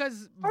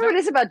 Because what it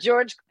is about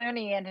George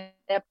Clooney and his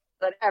nipples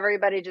that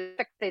everybody just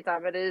fixates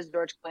on. It is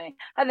George Clooney.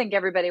 I think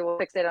everybody will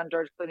fixate on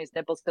George Clooney's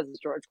nipples because it's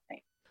George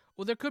Clooney.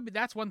 Well, there could be.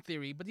 That's one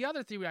theory. But the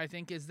other theory, I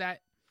think, is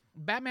that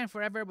Batman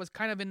Forever was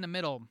kind of in the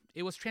middle.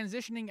 It was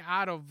transitioning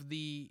out of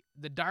the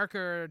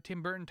darker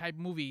Tim Burton type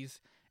movies,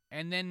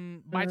 and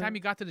then by the time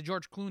you got to the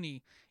George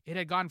Clooney, it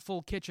had gone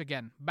full kitsch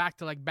again, back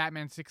to like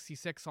Batman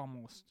 66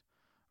 almost,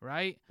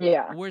 right?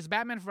 Yeah. Whereas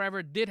Batman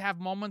Forever did have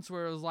moments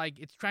where it was like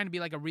it's trying to be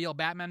like a real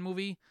Batman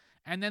movie,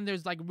 and then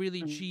there's like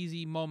really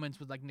cheesy moments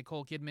with like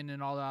Nicole Kidman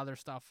and all the other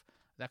stuff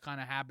that kind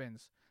of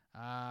happens.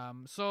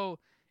 So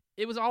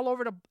it was all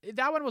over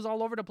that one was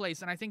all over the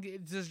place, and I think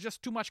there's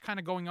just too much kind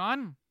of going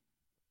on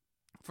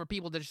for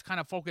people to just kind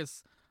of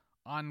focus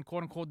on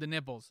quote unquote the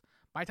nipples.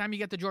 By the time you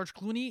get to George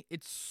Clooney,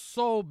 it's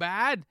so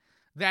bad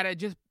that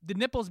the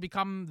nipples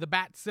become the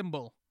bat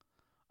symbol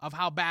of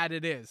how bad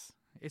it is.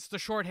 It's the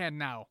shorthand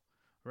now,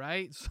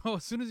 right? So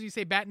as soon as you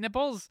say bat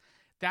nipples,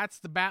 that's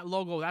the bat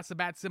logo, that's the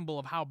bat symbol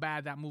of how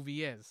bad that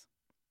movie is.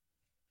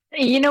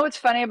 You know what's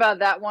funny about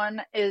that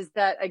one is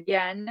that,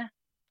 again,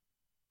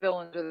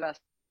 villains are the best.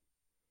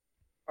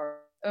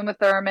 Uma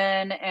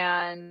Thurman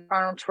and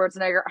Arnold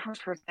Schwarzenegger. Arnold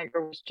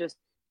Schwarzenegger was just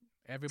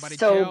everybody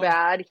so chill.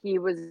 bad. He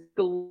was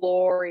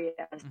glorious.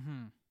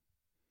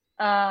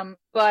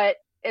 But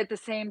at the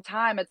same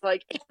time, it's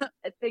like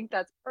I think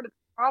that's part of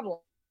the problem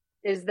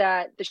is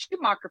that the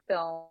Schumacher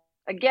film,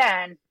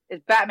 again,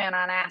 is Batman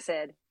on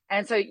acid.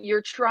 And so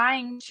you're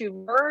trying to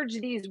merge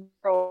these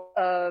worlds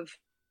of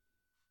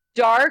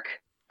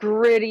dark,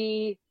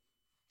 gritty,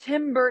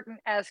 Tim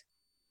Burton-esque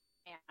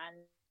man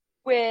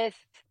with,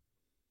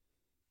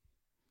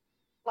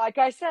 like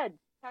I said,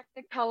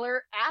 Technicolor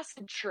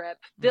acid trip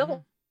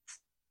villains.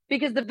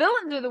 Because the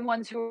villains are the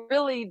ones who are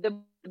really the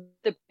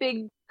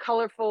big,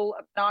 colorful,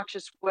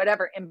 obnoxious,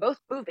 whatever in both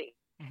movies.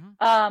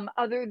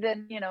 Other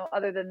than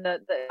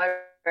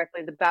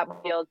the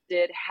Batmobile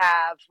did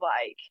have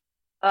like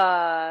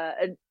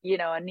a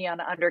neon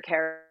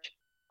undercarriage.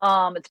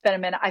 It's been a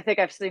minute. I think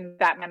I've seen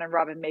Batman and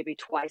Robin maybe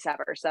twice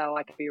ever, so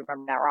I could be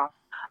remembering that wrong.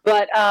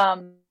 But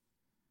and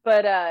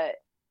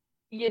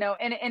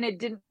it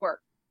didn't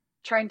work.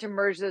 Trying to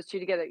merge those two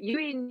together. You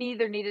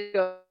either needed to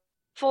go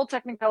full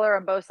Technicolor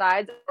on both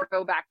sides or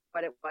go back to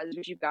what it was,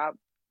 which you got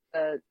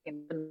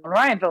in the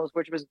Ryan films,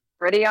 which was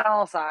gritty on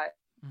all sides.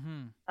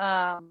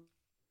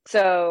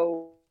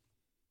 So,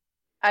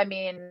 I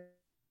mean,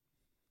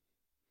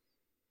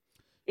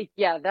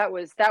 that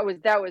was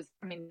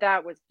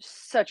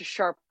such a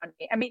sharp one.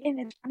 I mean, and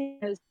it's funny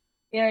because,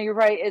 you're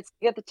right. You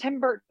get the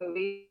Tim Burton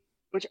movies,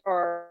 which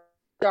are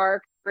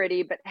dark,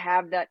 gritty, but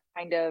have that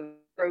kind of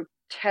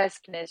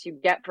grotesqueness you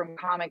get from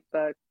comic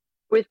book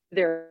with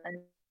their,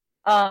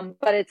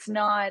 but it's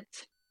not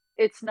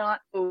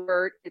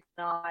overt. It's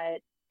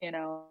not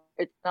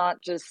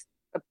just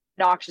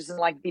obnoxious and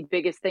like the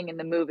biggest thing in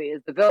the movie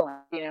is the villain,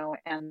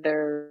 and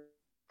they're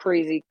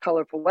crazy,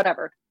 colorful,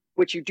 whatever,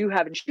 which you do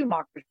have in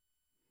Schumacher,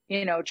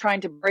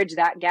 trying to bridge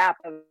that gap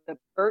of the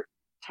Burt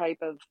type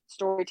of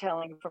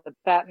storytelling from the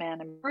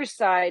Batman and Bruce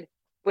side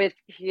with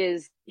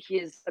his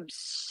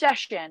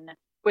obsession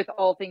with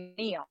all things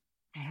neon.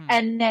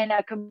 And then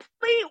a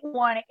complete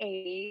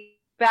 180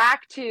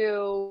 back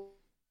to,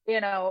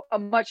 a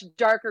much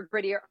darker,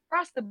 grittier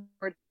across the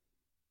board,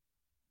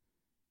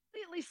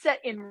 completely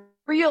set in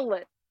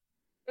realism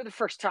for the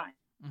first time.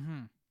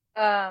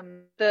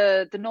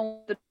 The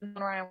Nolan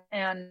Ryan,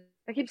 and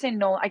I keep saying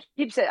Nolan. I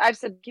keep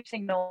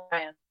saying Nolan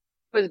Ryan,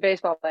 who was a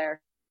baseball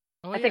player.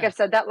 I think I've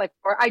said that like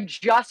before. I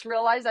just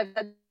realized I've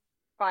said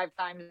 5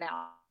 times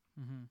now.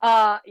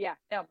 But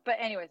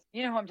anyways,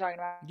 you know who I'm talking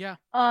about. Yeah.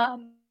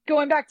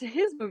 Going back to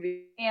his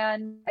movie,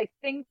 and I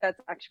think that's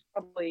actually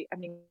probably,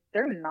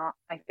 they're not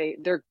my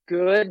favorite. They're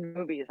good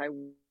movies. I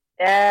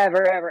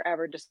never, ever,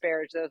 ever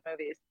disparage those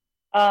movies.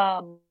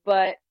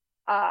 But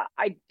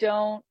I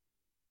don't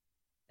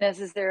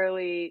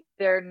necessarily,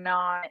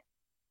 none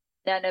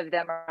of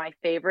them are my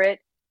favorite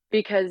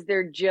because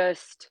they're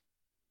just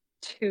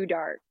too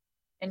dark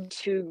and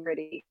too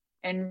gritty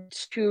and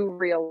too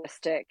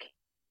realistic.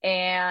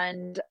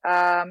 And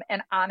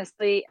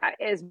honestly,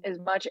 as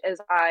much as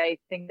I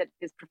think that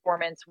his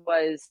performance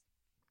was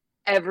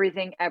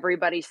everything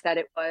everybody said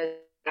it was,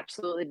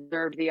 absolutely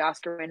deserved the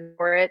Oscar win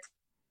for it,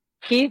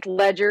 Heath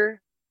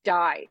Ledger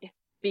died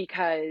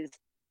because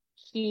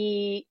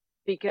the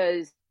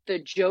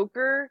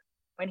Joker,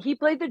 when he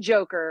played the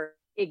Joker,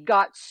 it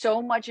got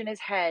so much in his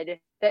head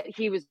that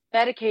he was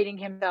medicating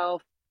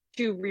himself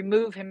to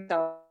remove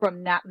himself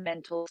from that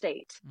mental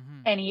state,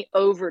 and he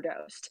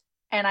overdosed.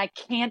 And I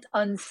can't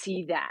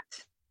unsee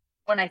that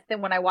when I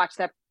watch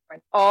that.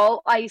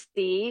 All I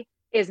see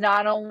is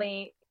not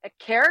only a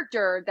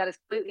character that is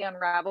completely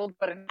unraveled,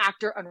 but an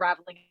actor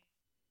unraveling.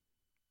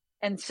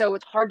 And so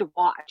it's hard to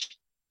watch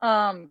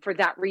for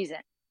that reason.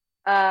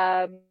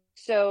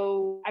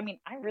 So,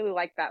 I really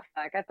like that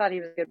fact. I thought he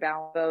was a good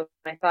balance both.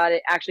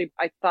 I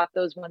thought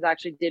those ones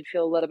actually did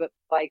feel a little bit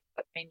like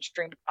what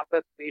mainstream comic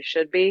book movies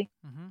should be.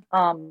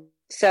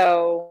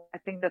 So I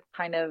think that's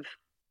kind of,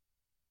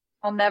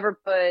 I'll never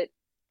put,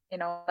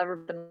 never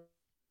been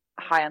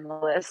high on the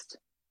list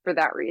for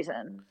that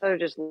reason. They're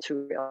just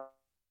too real.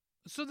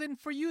 So then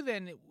for you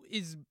then,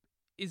 is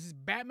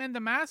Batman the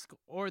Mask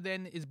or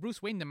then is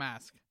Bruce Wayne the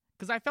Mask?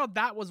 Because I felt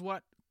that was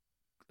what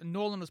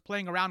Nolan was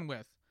playing around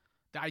with.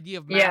 The idea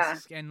of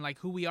masks and like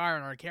who we are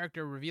and our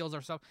character reveals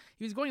ourselves.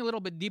 He was going a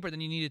little bit deeper than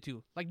he needed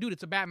to. Like, dude,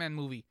 it's a Batman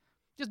movie.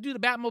 Just do the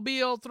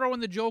Batmobile, throw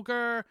in the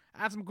Joker,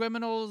 add some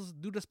criminals,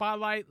 do the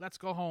spotlight, let's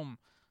go home.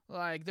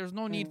 Like, there's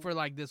no need for,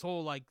 like, this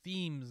whole, like,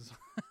 themes.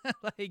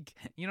 Like,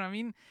 you know what I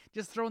mean?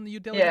 Just throw in the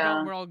utility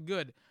belt, we're all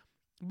good.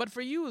 But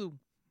for you,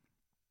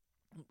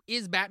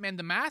 Is Batman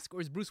the mask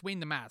or is Bruce Wayne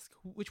the mask?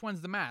 Which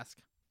one's the mask?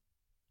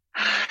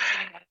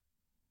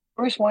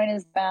 Bruce Wayne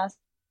is the mask.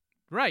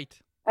 Right.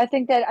 I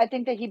think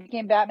that he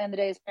became Batman the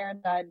day his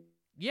parents died.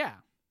 Yeah.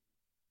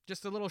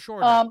 Just a little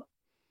shorter.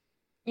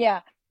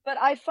 Yeah. But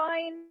I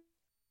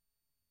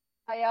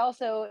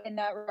also, in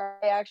that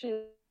regard, I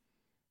actually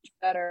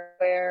better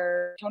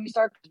where Tony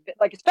Stark,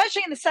 like,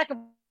 especially in the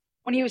second,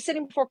 when he was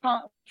sitting before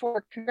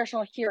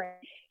congressional hearing,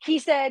 he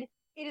said,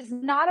 "It is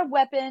not a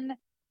weapon,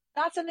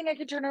 not something I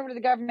could turn over to the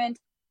government.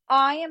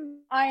 I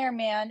am Iron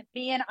Man.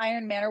 Me and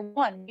Iron Man are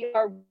one. We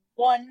are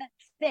one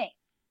thing."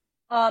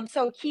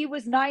 So he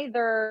was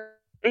neither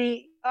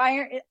the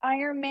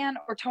Iron Man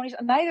or Tony.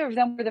 Neither of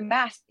them were the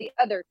mask. The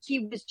other,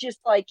 he was just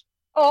like,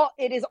 "Oh,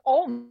 it is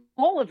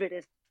all of it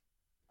is."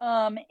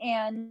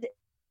 And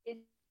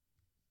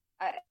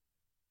I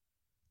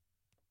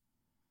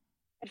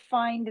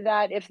find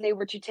that if they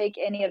were to take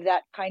any of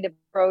that kind of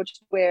approach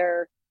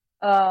where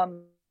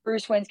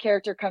Bruce Wayne's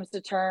character comes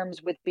to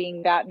terms with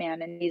being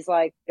Batman and he's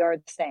like, "You're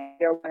the same,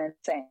 you're one and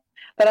the same."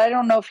 But I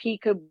don't know if he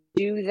could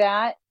do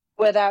that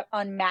without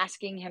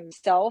unmasking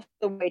himself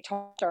the way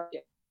Tony Stark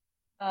did.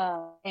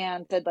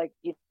 And said, like,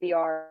 "We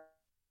are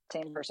the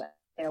same person.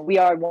 We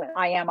are one.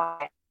 I am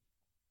I."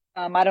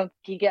 I don't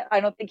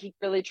think he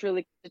really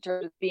truly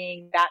deterred as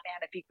being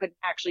Batman if he couldn't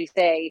actually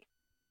say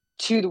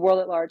to the world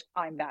at large,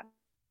 "I'm Batman.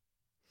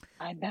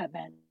 I'm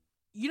Batman."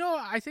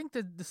 I think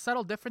the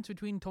subtle difference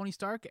between Tony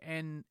Stark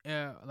and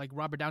like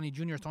Robert Downey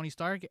Jr.'s Tony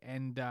Stark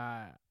and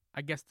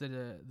I guess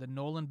the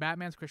Nolan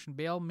Batman's Christian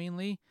Bale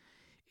mainly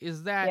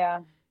is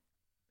that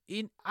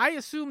I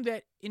assume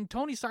that in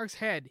Tony Stark's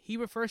head he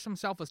refers to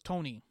himself as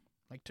Tony,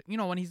 like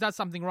when he does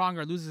something wrong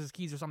or loses his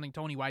keys or something.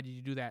 Tony, why did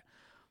you do that?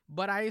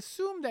 But I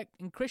assume that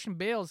in Christian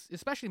Bale's,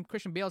 especially in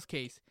Christian Bale's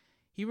case,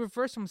 he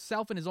refers to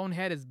himself in his own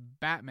head as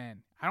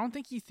Batman. I don't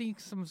think he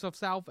thinks of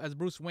himself as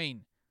Bruce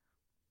Wayne.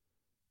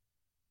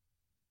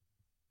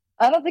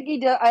 I don't think he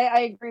does.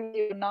 I agree with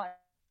you. Not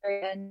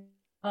in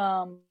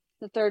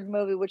the third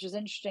movie, which is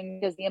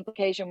interesting because the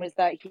implication was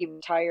that he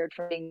retired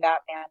from being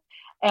Batman,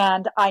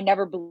 and I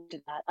never believed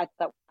in that. I thought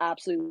that was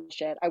absolute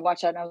shit. I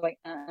watched that and I was like,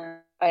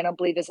 I don't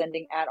believe this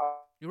ending at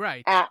all. You're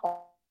right. At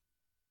all.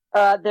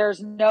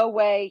 There's no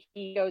way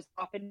he goes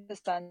off into the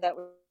sun that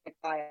was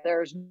fire.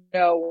 There's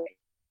no way.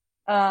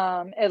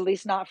 At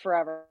least not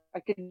forever.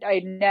 I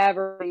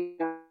never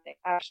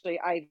actually.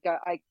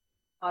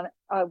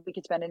 We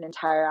could spend an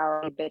entire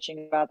hour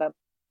bitching about that.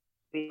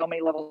 So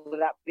many levels of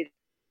that movie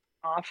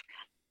off.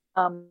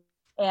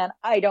 And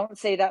I don't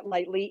say that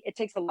lightly. It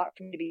takes a lot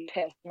for me to be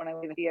pissed when I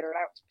leave the theater, and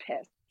I was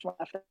pissed when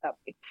I left that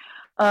movie.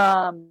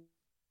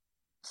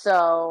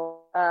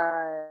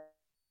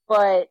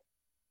 But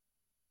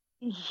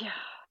yeah,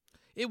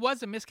 it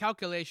was a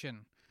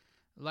miscalculation,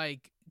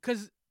 like,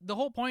 because the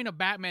whole point of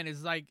Batman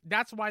is like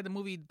that's why the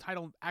movie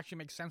title actually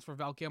makes sense for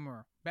Val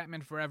Kilmer,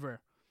 Batman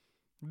Forever,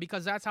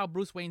 because that's how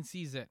Bruce Wayne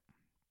sees it,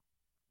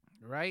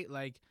 right?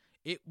 Like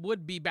it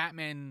would be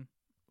Batman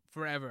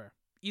Forever,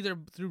 either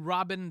through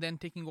Robin then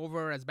taking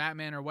over as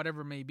Batman or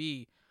whatever it may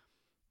be,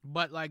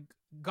 but like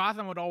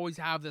Gotham would always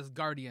have this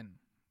guardian,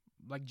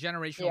 like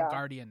generational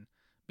guardian,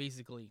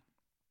 basically.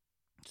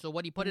 So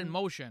what he put in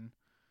motion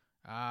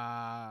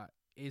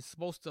is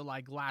supposed to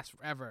like last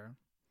forever,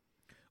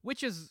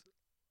 which is,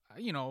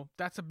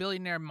 that's a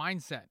billionaire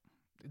mindset.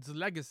 It's a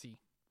legacy.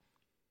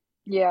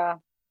 Yeah.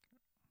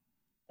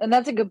 And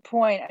that's a good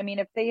point. I mean,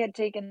 if they had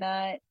taken,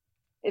 they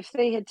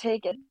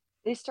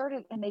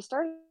started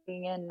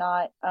being in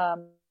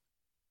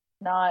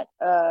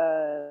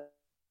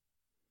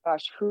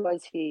gosh, who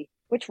was he?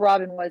 Which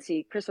Robin was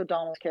he? Chris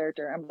O'Donnell's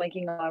character. I'm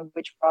blanking on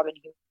which Robin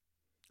he was.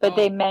 But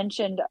they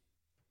mentioned,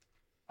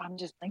 I'm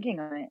just blanking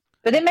on it.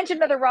 But they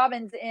mentioned other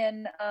Robins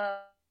in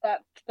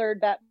that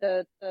third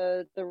the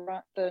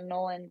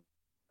Nolan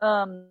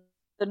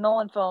the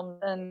Nolan film,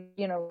 and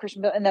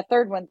Christian Bale. And the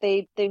third one,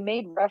 they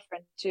made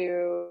reference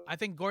to. I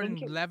think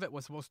Gordon Levitt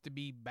was supposed to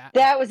be Batman.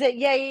 That was it.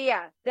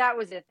 Yeah. That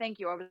was it. Thank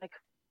you. I was like,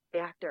 the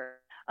actor.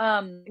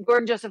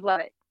 Gordon Joseph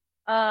Levitt.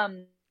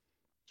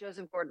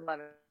 Joseph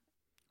Gordon-Levitt.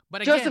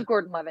 But again, Joseph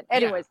Gordon-Levitt.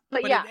 Anyways,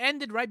 but it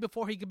ended right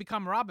before he could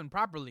become Robin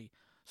properly.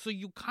 So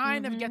you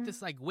kind of get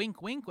this like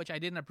wink, wink, which I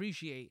didn't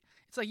appreciate.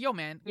 It's like, yo,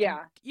 man,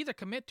 either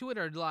commit to it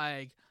or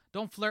like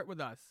don't flirt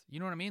with us. You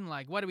know what I mean?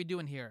 Like, what are we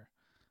doing here?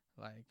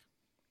 Like,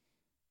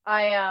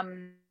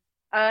 and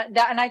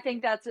I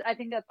think that's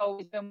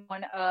always been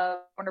one of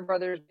Warner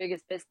Brothers'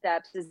 biggest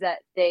missteps is that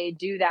they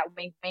do that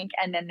wink, wink,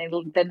 and then they're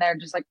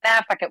just like,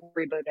 nah, fuck it, we'll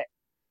reboot it.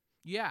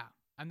 Yeah,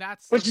 and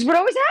which is what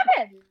always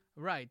happened.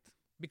 Right,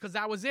 because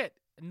that was it.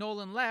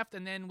 Nolan left,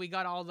 and then we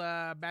got all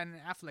the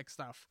Ben Affleck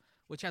stuff,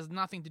 which has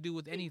nothing to do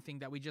with anything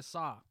that we just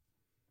saw.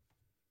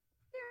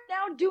 They're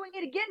now doing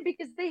it again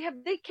because they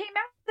came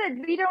out and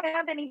said we don't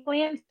have any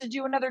plans to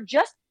do another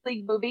Justice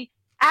League movie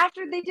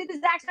after they did the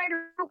Zack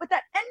Snyder with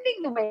that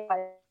ending the way it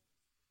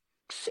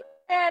was.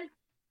 And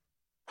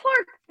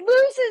Clark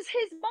loses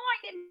his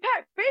mind and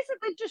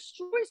basically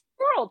destroys the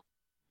world.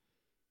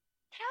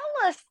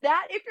 Tell us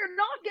that if you're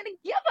not going to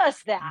give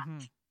us that.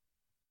 Mm-hmm.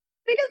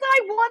 Because I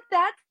want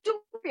that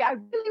to story. I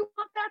really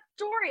want that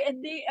story.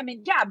 And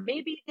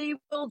maybe they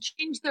will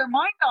change their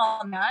mind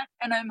on that.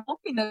 And I'm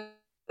hoping that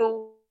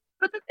they'll,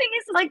 but the thing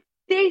is, like,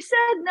 they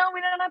said, no,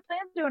 we don't have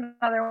plans to do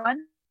another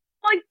one.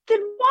 Like, then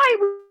why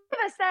give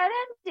us that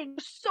ending?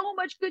 There's so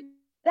much good.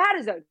 That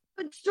is a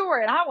good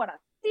story. And I want to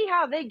see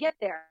how they get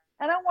there.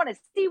 And I want to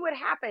see what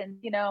happens,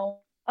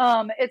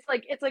 it's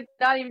like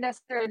not even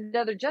necessarily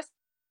another Justice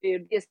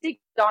dude, a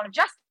sequel Dawn of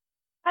Justice.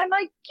 I'm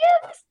like,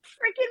 give this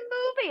freaking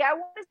movie. I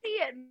want to see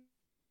it.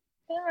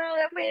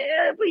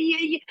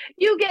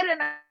 You get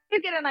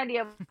an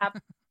idea of what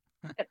happens.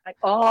 Like,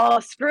 oh,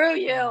 screw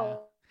you. Yeah.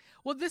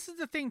 Well, this is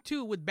the thing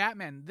too with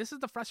Batman. This is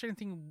the frustrating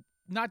thing.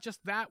 Not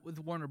just that with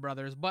Warner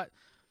Brothers, but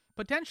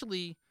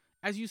potentially,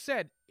 as you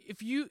said,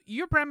 if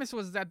your premise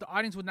was that the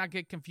audience would not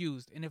get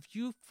confused, and if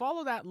you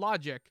follow that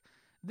logic,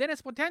 then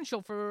it's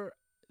potential for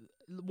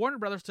Warner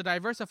Brothers to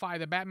diversify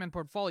the Batman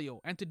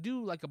portfolio and to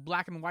do like a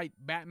black and white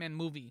Batman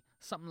movie,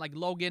 something like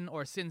Logan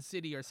or Sin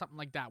City or something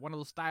like that, one of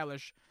those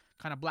stylish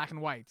kind of black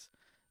and whites.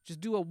 Just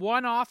do a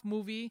one-off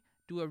movie,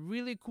 do a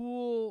really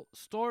cool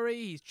story.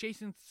 He's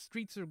chasing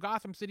streets of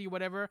Gotham City,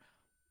 whatever.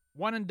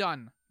 One and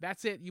done.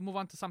 That's it. You move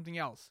on to something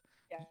else.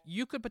 Yeah.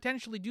 You could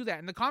potentially do that,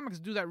 and the comics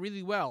do that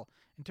really well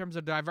in terms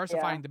of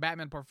diversifying the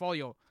Batman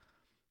portfolio.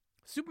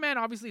 Superman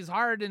obviously is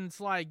hard, and it's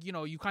like,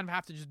 you kind of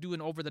have to just do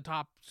an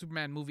over-the-top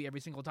Superman movie every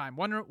single time.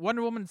 Wonder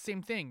Woman,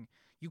 same thing.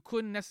 You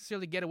couldn't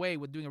necessarily get away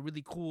with doing a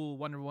really cool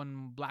Wonder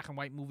Woman black and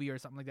white movie or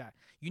something like that.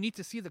 You need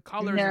to see the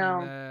colors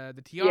and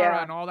the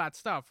tiara and all that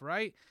stuff,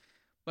 right?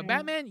 But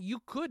Batman,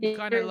 you could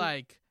kind of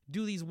like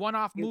do these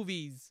one-off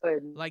movies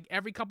like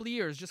every couple of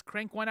years. Just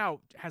crank one out.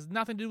 It has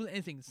nothing to do with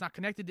anything. It's not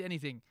connected to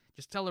anything.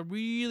 Just tell a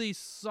really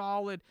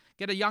solid,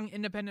 get a young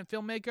independent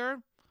filmmaker,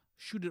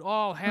 shoot it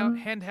all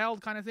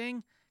handheld kind of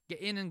thing, get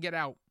in and get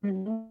out.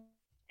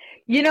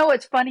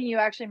 It's funny you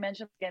actually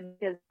mentioned again,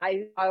 because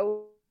I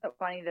was so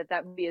funny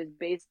that movie is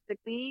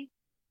basically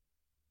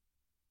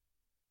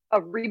a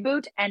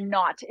reboot and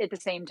not at the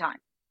same time.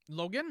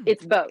 Logan?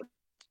 It's both.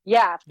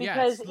 Yeah,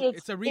 because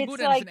it's a reboot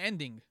and like, it's an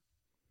ending.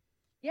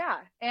 Yeah,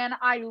 and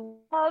I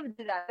loved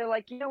that. They're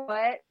like, you know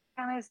what?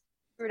 Kind of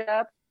screwed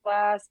up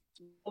last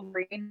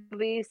Wolverine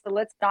movie, so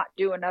let's not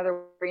do another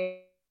Wolverine.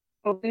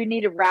 But we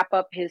need to wrap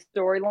up his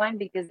storyline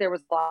because there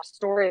was a lot of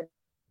story.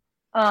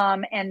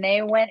 And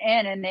they went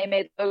in and they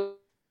made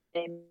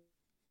any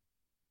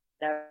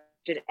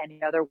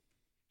other.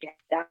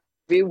 That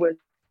movie was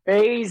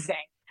amazing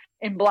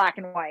in black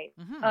and white.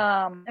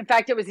 In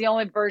fact, it was the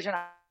only version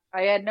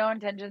I had no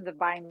intentions of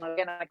buying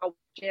Logan. I'm like, oh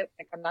shit!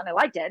 Like, I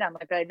liked it. I'm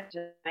like, I'm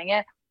just buying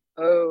it.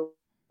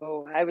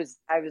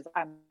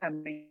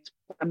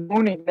 I'm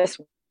mooning this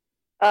one.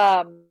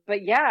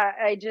 But yeah,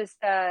 I just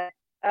I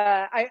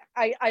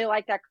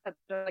like that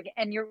concept.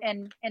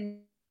 And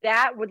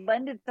that would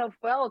lend itself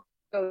well.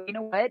 So you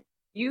know what?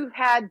 You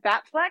had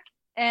Batfleck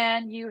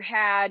and you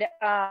had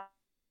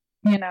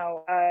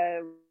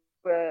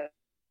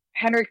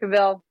Henry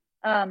Cavill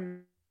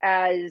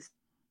as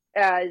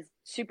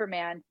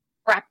Superman.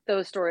 Wrap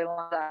those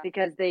storylines up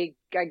because I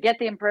get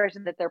the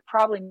impression that they're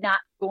probably not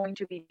going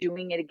to be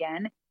doing it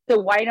again. So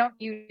why don't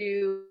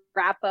you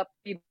wrap up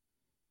a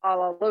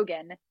la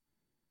Logan?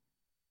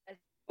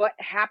 What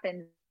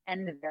happens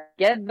and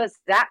give us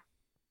that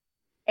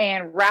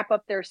and wrap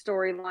up their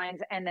storylines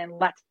and then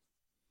let's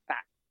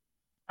back.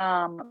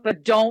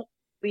 But don't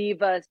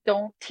tease us,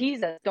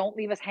 don't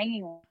leave us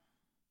hanging.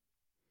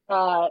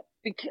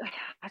 Because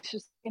that's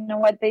just, you know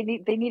what, they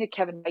need a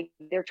Kevin Feige.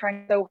 They're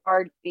trying so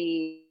hard to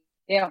be.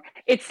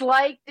 It's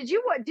like, did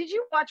you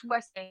watch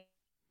West Wing?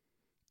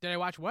 Did I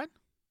watch what?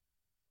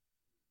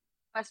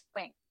 West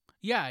Wing.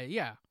 Yeah.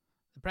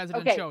 The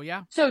President Show,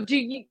 yeah. So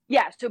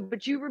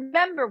but you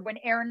remember when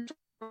Aaron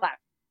Sorkin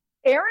left?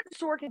 Aaron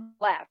Sorkin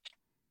left,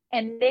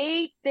 and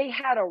they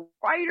had a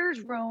writer's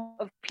room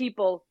of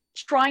people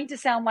trying to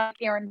sound like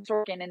Aaron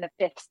Sorkin in the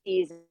 5th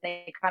season.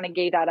 They kind of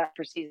gave that up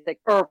for season 6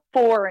 or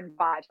 4 and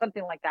 5,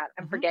 something like that.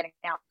 I'm forgetting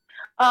now.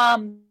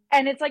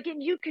 And it's like,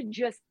 and you could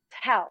just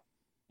tell.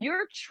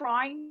 You're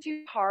trying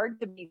too hard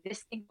to be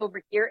this thing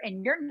over here,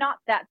 and you're not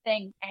that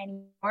thing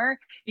anymore.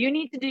 You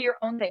need to do your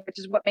own thing, which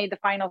is what made the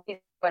final season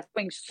of West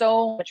Wing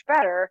so much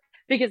better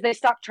because they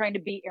stopped trying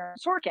to be Aaron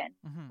Sorkin.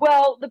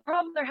 Well, the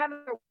problem they're having,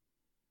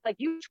 like,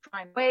 you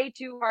trying way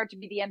too hard to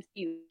be the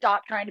MCU.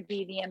 Stop trying to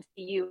be the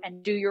MCU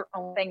and do your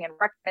own thing and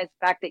recognize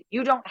the fact that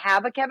you don't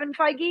have a Kevin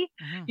Feige.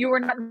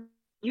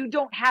 You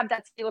don't have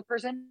that singular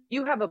person.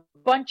 You have a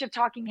bunch of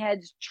talking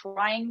heads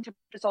trying to put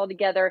this all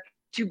together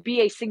to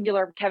be a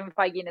singular Kevin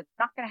Feige, and it's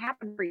not going to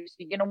happen for you. So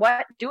you know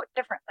what? Do it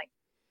differently.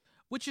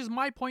 Which is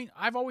my point.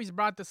 I've always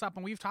brought this up,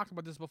 and we've talked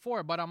about this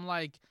before, but I'm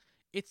like,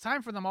 it's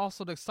time for them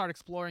also to start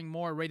exploring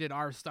more rated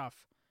R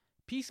stuff.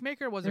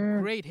 Peacemaker was a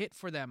great hit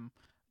for them.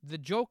 The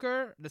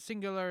Joker, the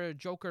singular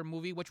Joker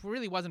movie, which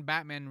really wasn't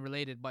Batman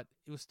related, but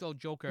it was still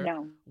Joker,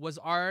 was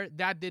R.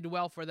 That did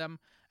well for them.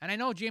 And I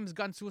know James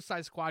Gunn's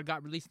Suicide Squad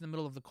got released in the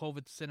middle of the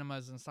COVID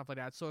cinemas and stuff like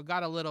that, so it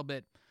got a little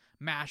bit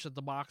mashed at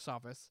the box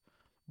office.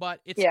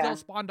 But it still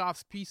spawned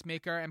off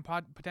Peacemaker and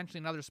potentially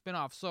another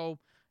spinoff. So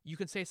you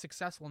could say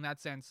successful in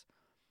that sense.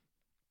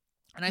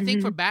 And I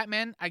think for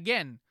Batman,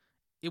 again,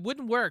 it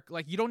wouldn't work.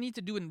 Like, you don't need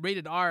to do in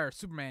rated R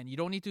Superman. You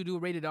don't need to do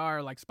rated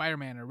R like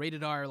Spider-Man or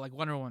rated R like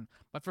Wonder Woman.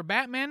 But for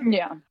Batman,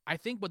 Yeah. I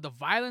think with the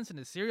violence and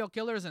the serial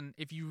killers, and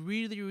if you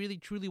really, really,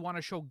 truly want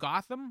to show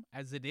Gotham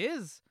as it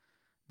is,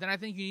 then I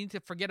think you need to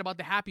forget about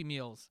the Happy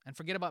Meals and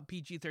forget about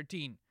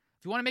PG-13.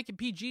 If you want to make it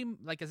PG,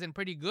 like as in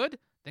pretty good,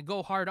 then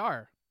go hard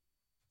R.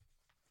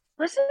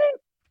 Listen,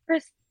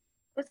 Chris.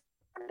 Listen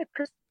to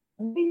Chris.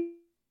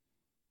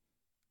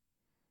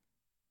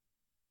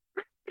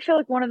 I feel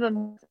like one of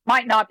them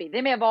might not be.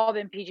 They may have all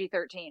been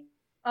PG-13.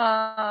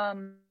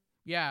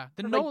 Yeah,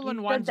 the like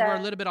Nolan ones were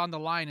a little bit on the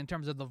line in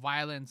terms of the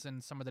violence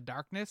and some of the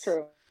darkness.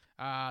 True.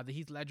 The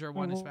Heath Ledger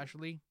one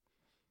especially.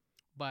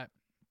 But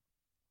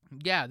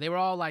yeah, they were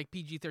all like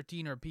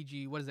PG-13 or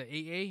PG, what is it,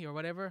 AA or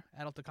whatever,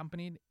 adult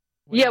accompanied.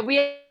 Yeah,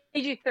 we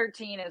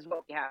PG-13 is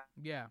what we have.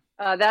 Yeah.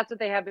 That's what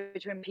they have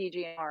between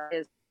PG and R.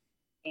 Is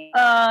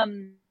I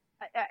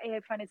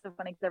find it so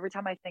funny because every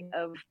time I think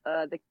of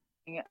the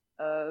king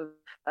of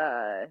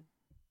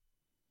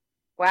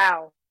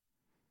wow,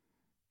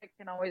 I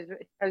was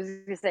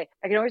gonna say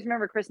I can always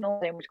remember Chris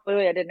Nolan's name, which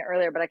clearly I didn't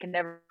earlier, but I can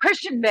never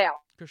Christian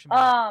Bale.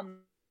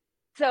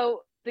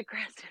 So the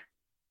Chris,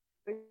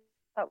 it's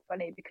so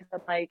funny because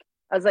I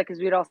was like,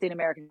 because we'd all seen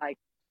American, like,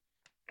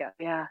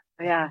 yeah,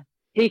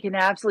 he can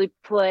absolutely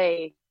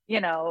play,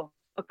 a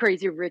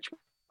crazy rich boy.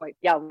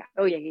 Yeah,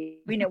 oh yeah,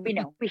 we know,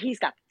 he's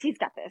got this.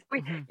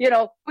 We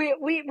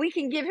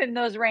can give him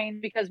those reins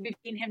because we've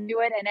seen him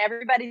do it, and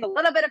everybody's a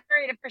little bit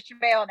afraid of Christian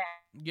Bale now.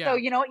 Yeah. So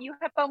you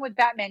have fun with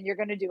Batman. You're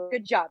going to do a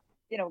good job.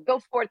 Go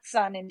forth,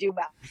 son, and do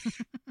well.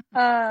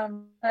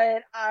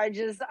 But I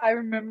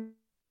remember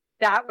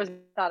that was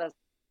thought of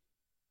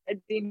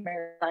being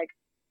like,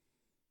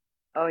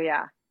 oh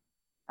yeah.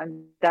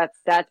 That's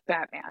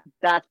Batman.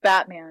 That's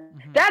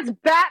Batman. That's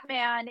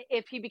Batman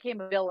if he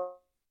became a villain.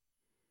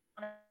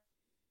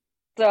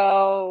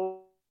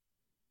 So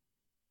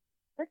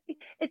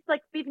it's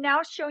like we've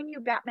now shown you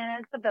Batman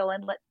as the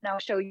villain. Let's now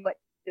show you what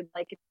it's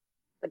like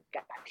the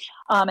guy.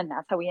 And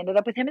that's how we ended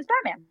up with him as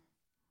Batman.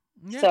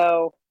 Yeah,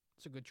 so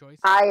it's a good choice.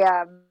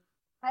 I'm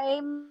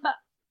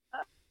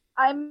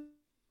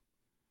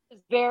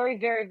very,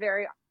 very,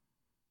 very.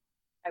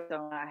 I was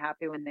so not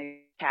happy when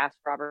they cast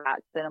Robert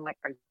Pattinson. I'm like,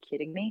 are you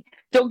kidding me?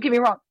 Don't get me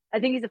wrong. I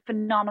think he's a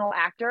phenomenal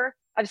actor.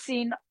 I've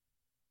seen a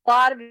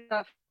lot of his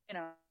stuff,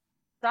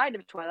 outside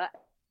of Twilight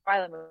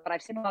movie, but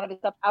I've seen a lot of his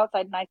stuff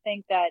outside, and I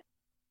think that,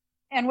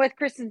 and with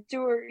Kristen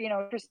Stewart,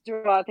 I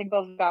think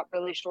both got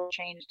really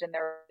shortchanged in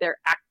their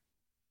act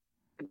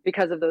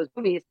because of those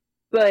movies.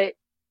 But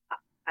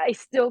I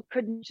still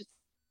couldn't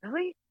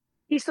really.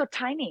 He's so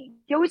tiny.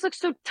 He always looks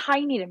so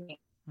tiny to me.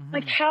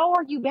 Like, how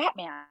are you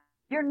Batman?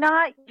 You're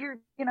not, yeah,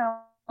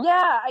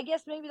 I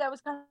guess maybe that was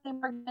kind of the same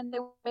argument they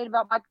made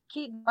about Michael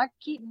Keaton. Michael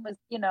Keaton was,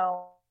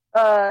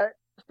 a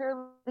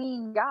fairly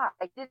lean guy.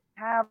 I didn't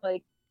have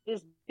like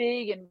this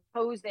big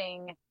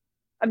imposing,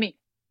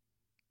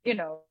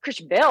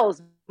 Christian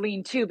Bale's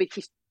lean too, but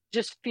he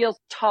just feels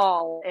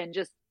tall and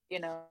just,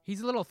 He's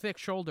a little thick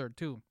shouldered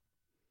too.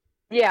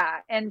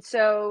 Yeah. And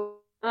so,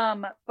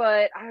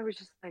 but I was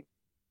just like,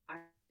 I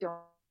don't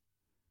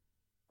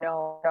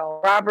know,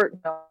 Robert,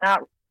 no,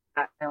 not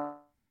no.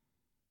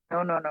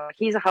 No.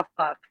 He's a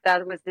Hufflepuff.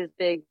 That was his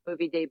big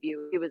movie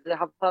debut. He was the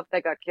Hufflepuff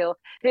that got killed.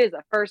 He was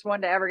the first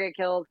one to ever get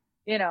killed,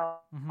 when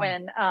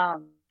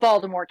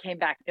Voldemort came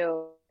back.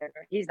 No,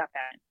 he's not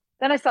bad.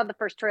 Then I saw the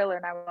first trailer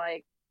and I was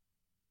like,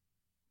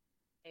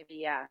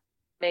 maybe.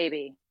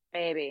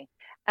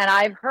 And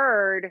I've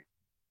heard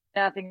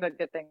nothing but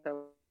good things.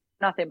 So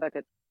nothing but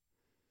good.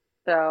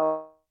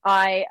 So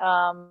I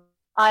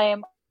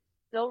am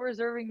still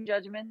reserving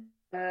judgment.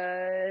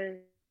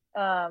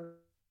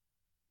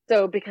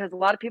 So because a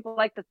lot of people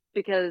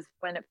because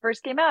when it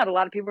first came out, a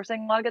lot of people were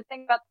saying a lot of good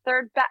things about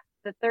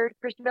the third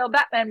Christian Bale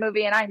Batman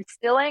movie, and I'm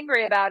still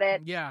angry about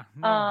it. Yeah.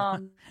 No.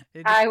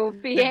 I will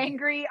be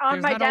angry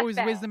on my deathbed. There's not always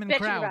wisdom in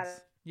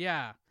crowds.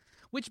 Yeah.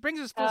 Which brings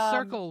us full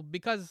circle,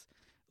 because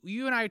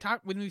you and I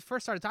when we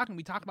first started talking,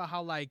 we talked about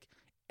how like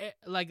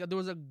there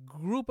was a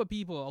group of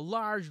people, a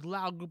large,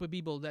 loud group of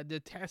people that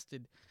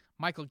detested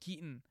Michael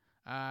Keaton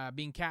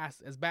being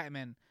cast as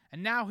Batman,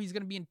 and now he's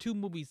going to be in 2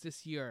 movies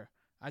this year.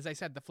 As I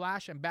said, The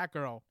Flash and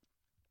Batgirl.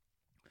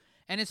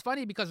 And it's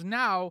funny because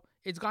now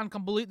it's gone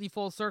completely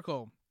full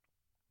circle.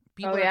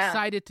 People are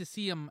excited to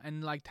see him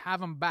and like to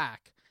have him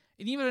back.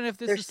 And even if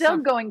they're still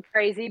going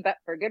crazy, but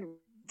for good reason.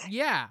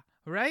 Yeah,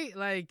 right?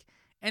 Like,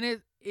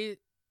 and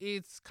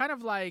it's kind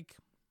of like,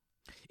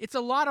 it's a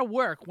lot of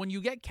work when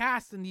you get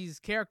cast in these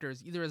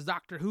characters, either as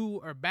Doctor Who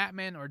or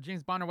Batman or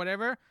James Bond or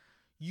whatever.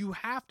 You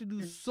have to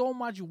do so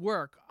much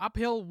work,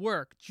 uphill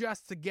work,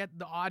 just to get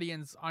the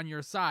audience on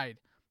your side.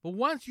 But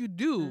once you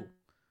do,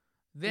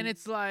 then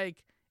it's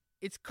like,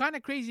 it's kind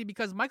of crazy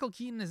because Michael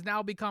Keaton has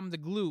now become the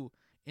glue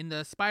in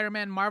the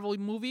Spider-Man Marvel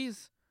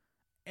movies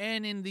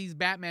and in these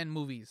Batman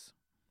movies.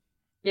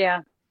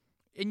 Yeah.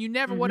 And you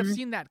never would have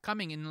seen that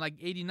coming in like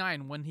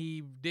 89 when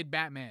he did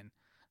Batman.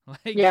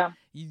 Like,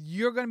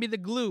 you're going to be the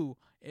glue.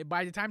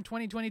 By the time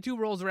 2022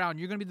 rolls around,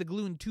 you're going to be the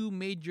glue in 2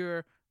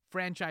 major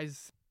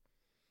franchise.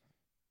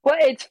 Well,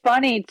 it's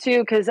funny too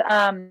because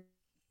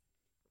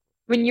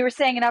when you were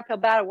saying an uphill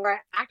battle, where I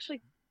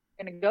actually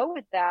going to go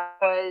with that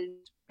was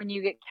when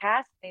you get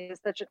cast,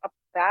 it's such an uphill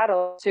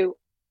battle to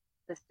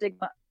the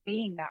stigma of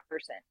being that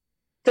person.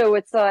 So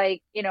it's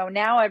like,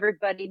 now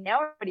everybody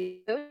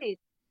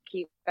associates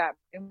keep that,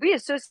 and we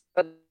associate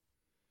with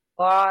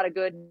a lot of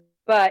good,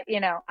 but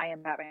I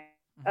am Batman.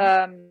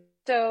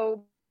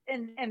 So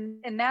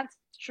and that's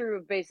true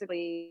of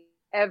basically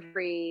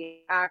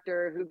every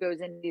actor who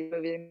goes into these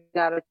movies.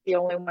 That it's the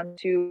only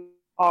ones who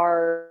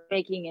are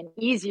making an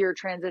easier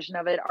transition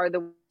of it are the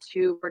ones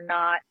who were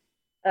not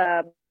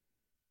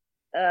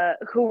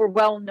who were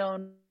well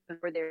known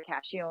for their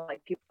cast.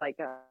 Like people like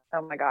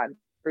oh my god,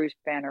 Bruce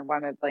Banner. Why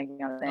am I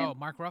blanking on his name? Oh,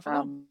 Mark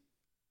Ruffalo.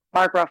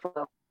 Mark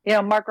Ruffalo.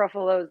 Mark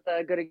Ruffalo is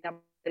a good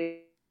example.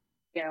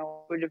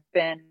 Would have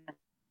been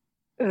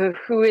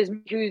who's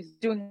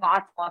doing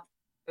lots of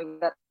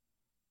that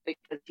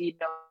because he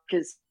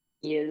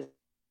is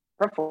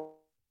Ruffalo.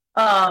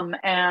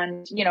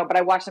 And but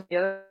I watched some of the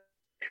other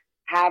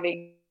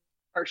having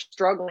or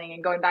struggling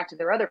and going back to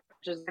their other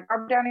franchises, like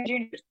Robert Downey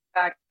Jr.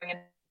 back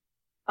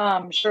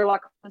in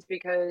Sherlock Holmes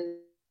because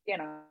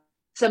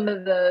some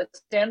of the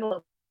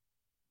standalone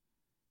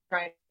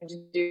trying to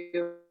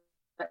do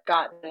that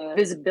got the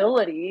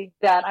visibility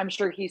that I'm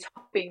sure he's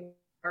hoping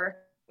for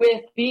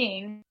with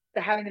being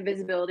having the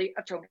visibility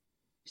of Tony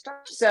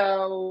Stark.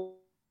 So,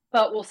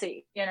 but we'll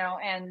see,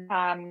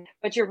 and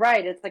but you're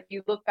right. It's like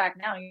you look back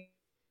now,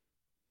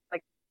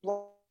 like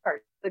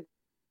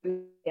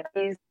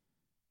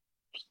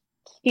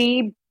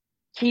he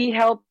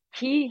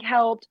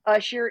helped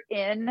usher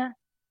in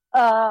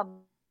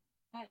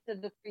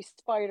the three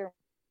Spider,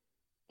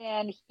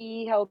 and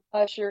he helped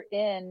usher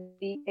in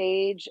the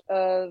age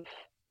of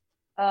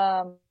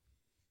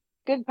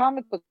good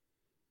comic book.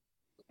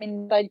 I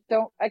mean, I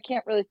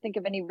can't really think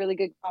of any really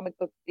good comic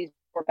book movies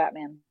before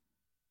Batman.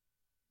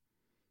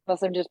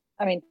 Unless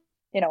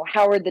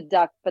Howard the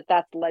Duck, but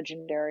that's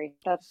legendary.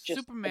 That's just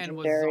Superman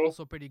legendary. was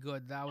also pretty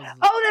good. That was.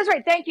 Oh, that's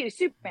right. Thank you,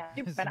 Superman.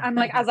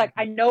 I was like,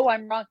 I know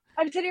I'm wrong.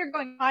 I'm sitting here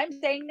going, I'm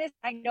saying this.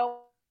 I know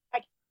I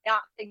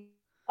cannot think.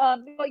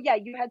 Well, yeah,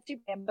 you had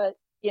Superman, but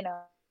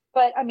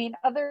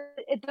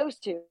those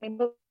two. I mean,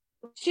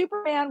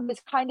 Superman was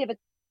kind of a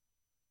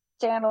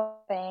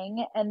standalone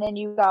thing, and then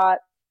you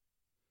got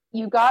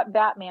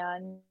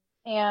Batman,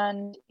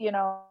 and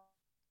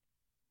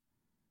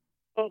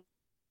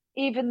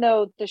even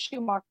though the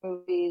Schumacher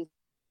movies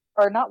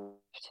are not,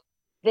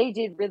 they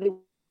did really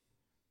well.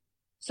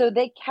 So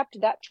they kept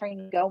that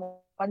train going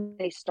when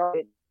they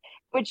started,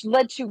 which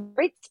led to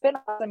great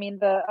spin-offs. I mean,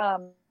 the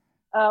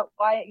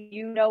why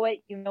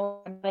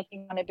I'm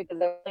making on it because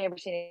I've only ever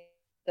seen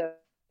the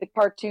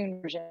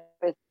cartoon version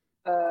with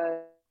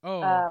the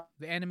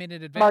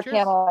animated adventures.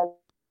 Mark Hamill.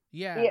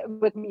 Yeah,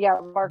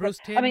 Mark. Bruce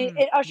Timm. I mean,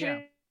 it ushered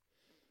in.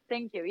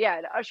 Thank you. Yeah,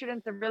 it ushered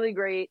in some really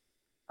great,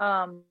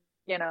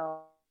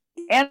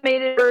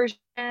 animated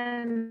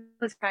version,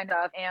 this kind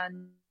of,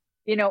 and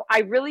I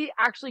really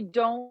actually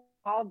don't.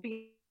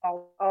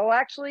 I'll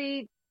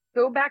actually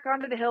go back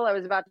onto the hill I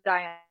was about to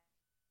die on.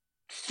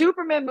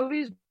 Superman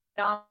movies.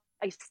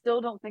 I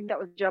still don't think that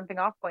was a jumping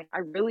off point. I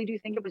really do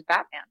think it was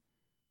Batman.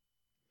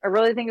 I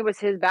really think it was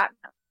his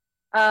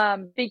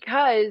Batman.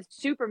 Because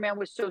Superman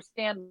was so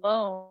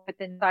standalone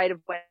within sight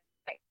of Wayne.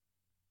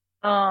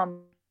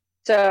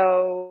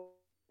 So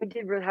we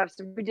did have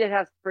some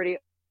pretty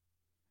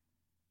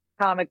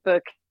comic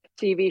book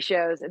TV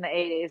shows in the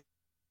 80s.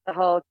 The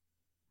Hulk,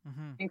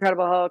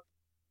 Incredible Hulk,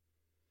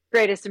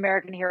 Greatest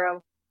American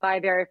Hero, my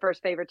very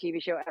first favorite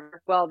TV show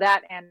ever. Well,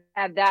 that and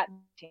add that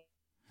team.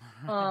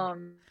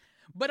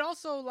 But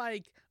also,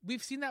 like,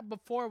 we've seen that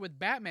before with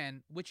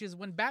Batman, which is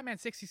when Batman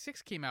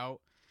 66 came out,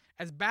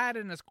 as bad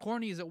and as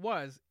corny as it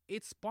was,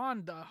 it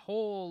spawned a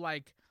whole,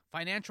 like,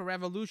 financial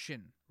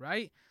revolution,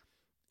 right?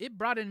 It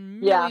brought in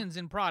millions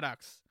in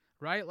products,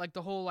 right? Like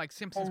the whole, like,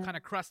 Simpsons kind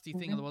of crusty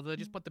thing. Well, they'll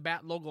just put the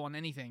Bat logo on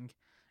anything,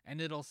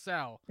 and it'll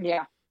sell.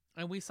 Yeah.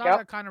 And we saw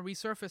that kind of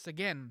resurface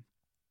again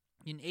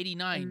in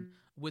 89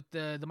 with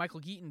the Michael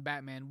Keaton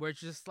Batman, where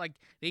it's just like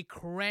they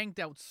cranked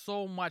out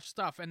so much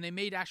stuff, and they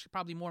made actually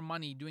probably more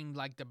money doing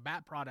like the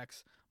Bat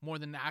products more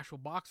than the actual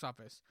box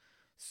office.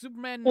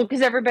 Superman. Well,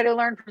 because everybody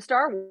learned from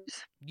Star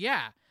Wars.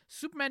 Yeah,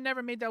 Superman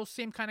never made those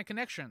same kind of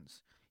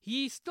connections.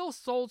 He still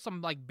sold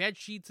some like bed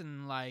sheets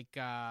and like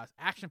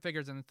action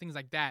figures and things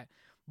like that,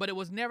 but it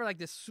was never like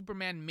this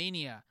Superman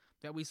mania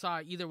that we saw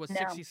either with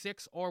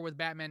 66 or with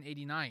Batman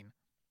 89.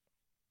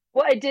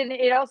 Well, it didn't.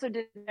 It also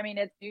didn't. I mean,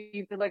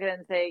 you could look at it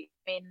and say,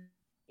 I mean,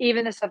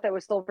 even the stuff that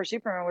was sold for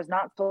Superman was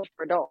not sold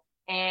for adults,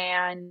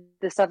 and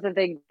the stuff that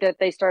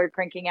they started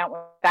cranking out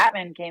when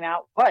Batman came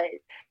out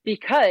was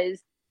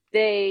because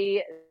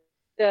the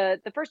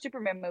first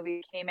Superman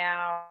movie came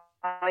out.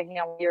 I think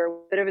a year,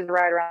 but it was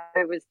right around.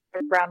 It was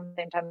around the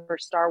same time the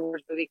first Star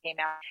Wars movie came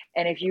out,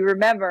 and if you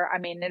remember, I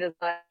mean, it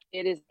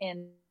is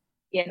in,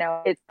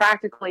 it's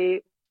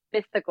practically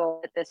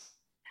mythical at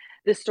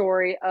the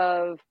story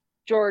of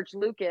George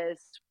Lucas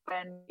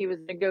when he was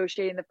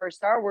negotiating the first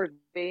Star Wars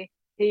movie.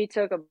 He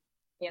took a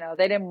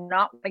They didn't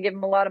not want to give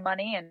him a lot of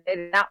money, and they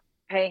did not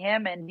pay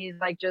him. And he's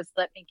like, just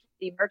let me keep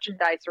the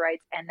merchandise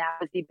rights. And that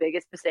was the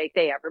biggest mistake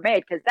they ever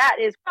made, because that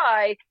is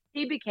why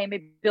he became a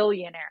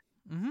billionaire.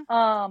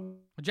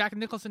 Jack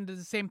Nicholson did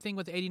the same thing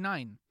with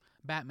 89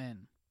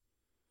 Batman.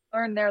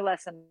 Learned their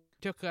lesson.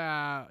 He took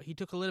a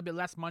little bit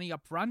less money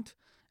up front,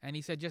 and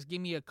he said, just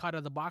give me a cut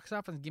of the box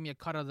office and give me a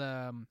cut of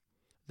the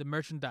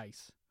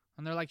merchandise.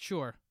 And they're like,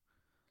 sure.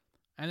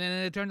 And then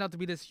it turned out to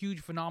be this huge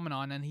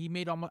phenomenon, and he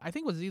made almost, I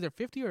think it was either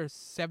 50 or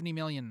 70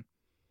 million.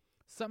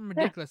 Something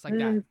ridiculous like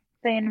that.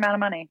 Insane amount of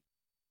money.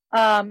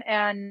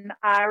 And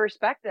I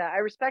respect that. I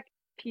respect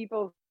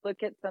people who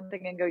look at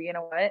something and go, you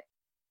know what?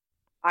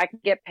 I can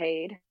get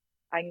paid.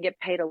 I can get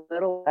paid a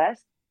little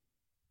less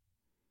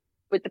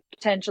with the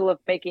potential of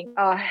making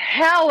a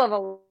hell of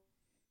a...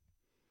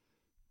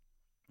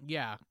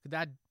 Yeah,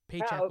 that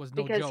paycheck was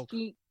no joke.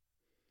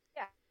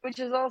 Which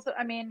is also,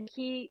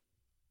 he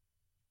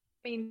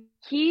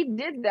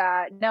did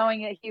that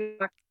knowing that he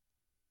was,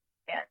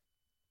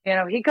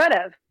 he could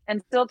have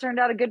and still turned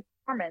out a good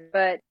performance,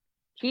 but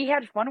he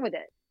had fun with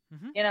it.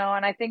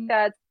 And I think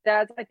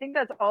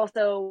that's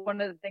also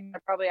one of the things I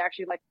probably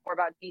actually like more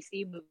about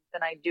DC movies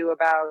than I do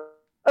about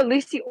at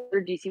least the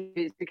older DC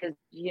movies, because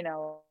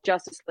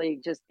Justice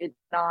League it's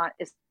not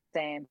the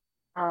same.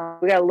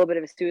 We got a little bit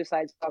of a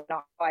Suicide Squad,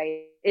 not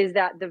quite. Is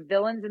that the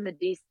villains in the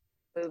DC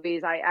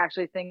movies I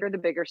actually think are the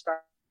bigger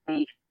stars.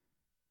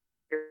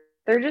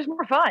 They're just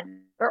more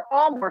fun. They're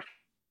all more fun.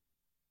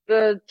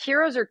 The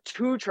heroes are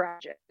too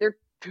tragic. They're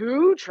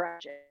too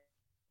tragic.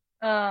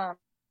 And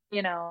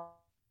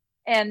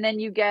then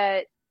you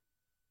get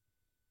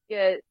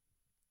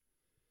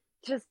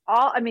just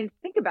all,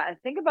 think about it.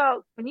 Think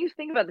about when you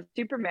think about the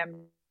Superman,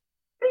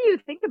 what do you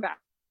think about?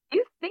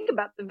 You think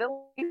about the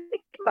villain. You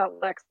think about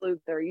Lex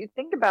Luthor. You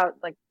think about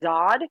like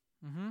Zod.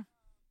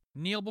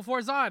 Kneel before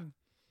Zod.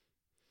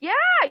 Yeah,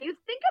 you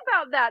think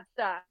about that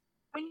stuff.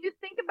 When you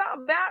think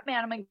about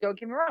Batman, don't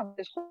get me wrong,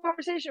 this whole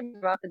conversation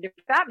about the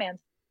different Batmans,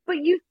 but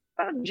you think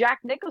about Jack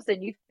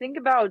Nicholson, you think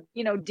about,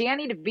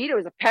 Danny DeVito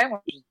as a Penguin,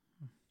 which is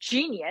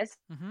genius.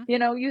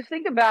 You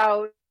think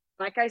about,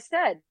 like I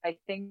said, I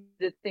think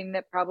the thing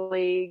that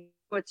probably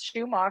puts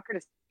Schumacher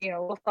to, a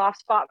little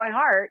soft spot in my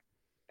heart,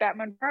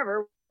 Batman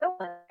Forever,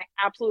 I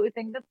absolutely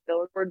think that the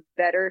villains were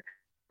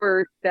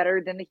better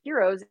than the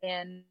heroes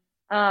in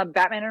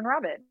Batman and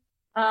Robin.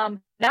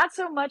 Not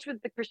so much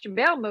with the Christian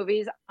Bale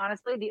movies.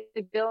 Honestly,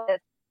 the villain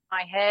that's in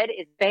my head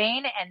is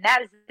Bane, and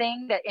that is the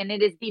thing and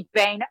it is the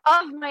bane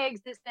of my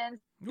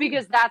existence,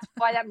 because that's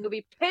why that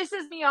movie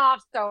pisses me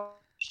off so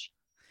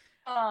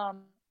much.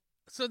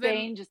 So then,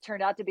 Bane just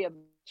turned out to be a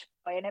bitch,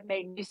 and it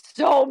made me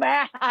so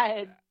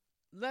mad.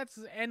 Let's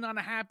end on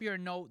a happier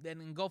note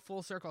then and go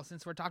full circle,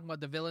 since we're talking about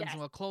the villains, and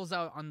we'll close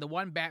out on the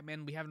one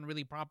Batman we haven't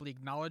really properly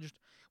acknowledged,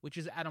 which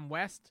is Adam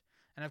West,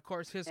 and of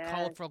course his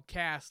colorful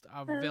cast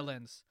of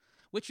villains.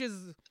 Which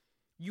is,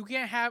 you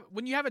can't have,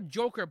 when you have a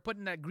Joker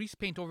putting that grease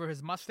paint over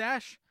his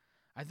mustache,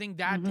 I think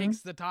that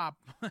takes the top,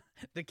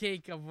 the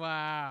cake of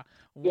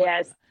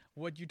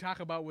what you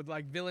talk about with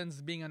like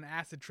villains being on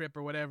acid trip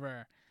or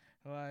whatever.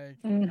 Like,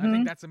 I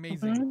think that's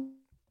amazing.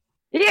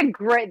 Yeah,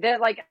 great.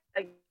 That like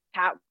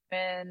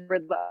Catwoman,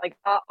 like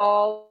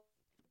all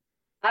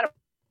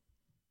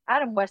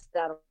Adam West.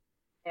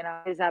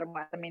 Is Adam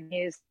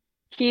West.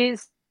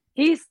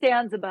 He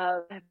stands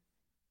above.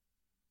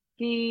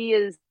 He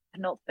is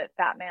penultimate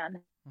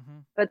Batman,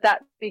 but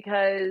that's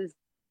because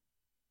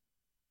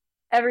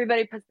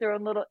everybody puts their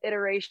own little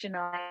iteration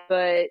on it.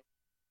 But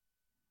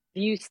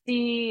you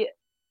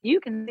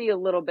can see a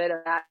little bit of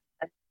that,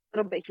 a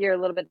little bit here, a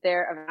little bit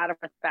there of Adam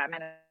West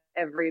Batman in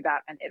every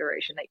Batman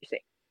iteration that you see.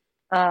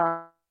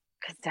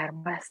 Because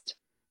Adam West,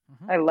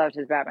 I loved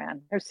his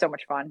Batman. It was so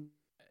much fun.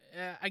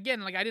 Again,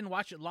 like I didn't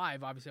watch it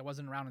live. Obviously, I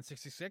wasn't around in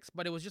 '66,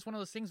 but it was just one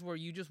of those things where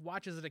you just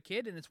watch as a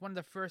kid, and it's one of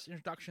the first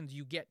introductions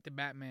you get to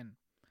Batman.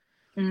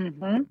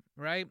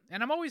 Right?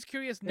 And I'm always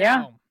curious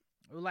now,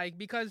 like,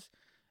 because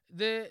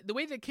the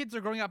way that kids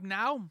are growing up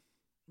now,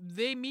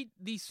 they meet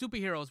these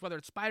superheroes, whether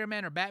it's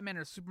Spider-Man or Batman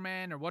or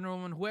Superman or Wonder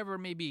Woman, whoever it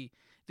may be.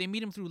 They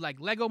meet them through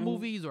like Lego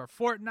movies or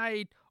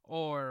Fortnite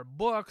or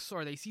books,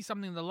 or they see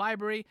something in the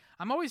library.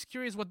 I'm always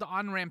curious what the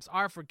on-ramps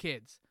are for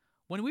kids.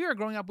 When we were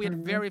growing up, we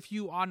had very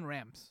few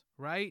on-ramps,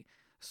 right?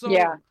 So,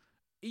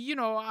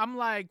 I'm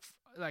like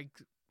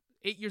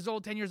 8 years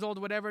old, 10 years old,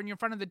 whatever, and you're in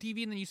front of the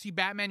TV, and then you see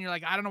Batman, you're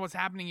like, I don't know what's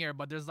happening here,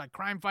 but there's like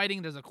crime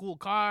fighting, there's a cool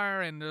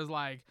car, and there's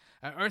like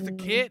Eartha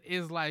Kitt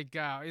is like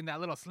in that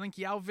little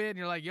slinky outfit, and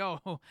you're like, yo,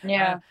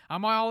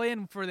 I'm all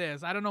in for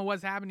this. I don't know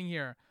what's happening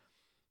here.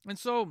 And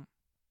so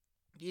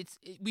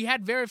we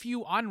had very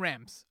few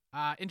on-ramps,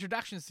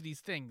 introductions to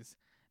these things.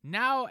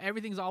 Now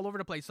everything's all over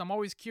the place, so I'm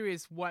always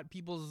curious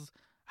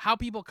how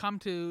people come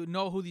to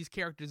know who these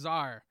characters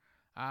are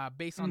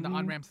based on the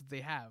on-ramps that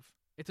they have.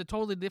 It's a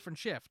totally different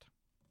shift.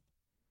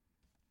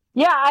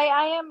 Yeah,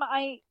 I am.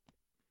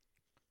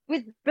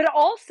 But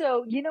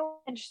also,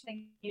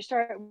 interesting. You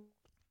start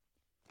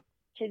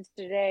kids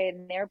today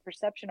and their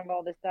perception of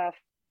all this stuff,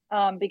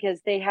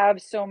 because they have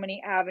so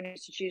many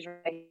avenues to choose from,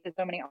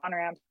 so many on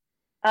ramps.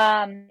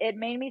 It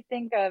made me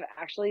think of,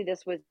 actually,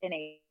 this was in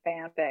a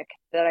fanfic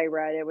that I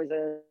read. It was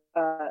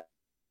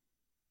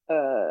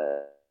a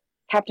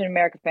Captain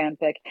America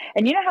fanfic,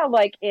 and you know how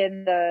like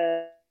in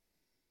the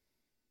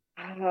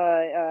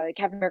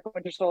Captain America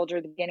Winter Soldier,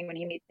 at the beginning when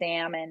he meets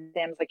Sam, and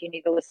Sam's like, you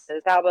need to listen to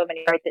this album, and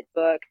he writes this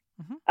book.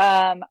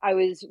 Mm-hmm.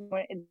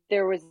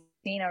 There was a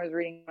scene I was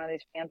reading one of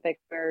these fanfics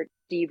where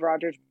Steve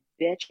Rogers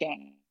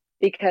bitching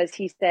because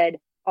he said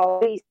all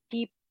these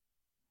people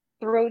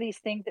throw these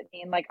things at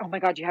me and like, oh my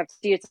god, you have to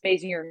see it's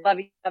amazing, you're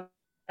loving them.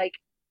 Like,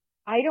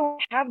 I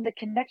don't have the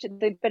connection,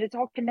 but it's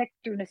all connected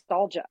through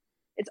nostalgia.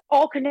 It's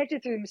all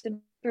connected through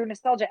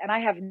nostalgia, and I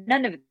have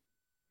none of it.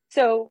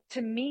 So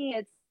to me,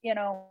 it's you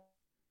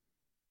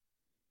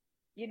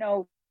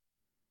know,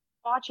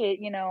 watch it.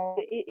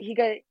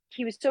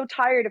 He was so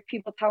tired of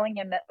people telling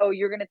him that, oh,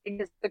 you're gonna think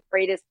this is the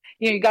greatest.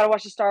 You got to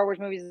watch the Star Wars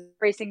movies. It's the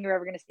greatest thing you're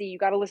ever gonna see. You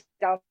got to listen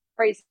down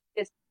praise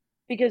this,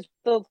 because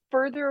the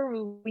further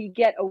we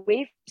get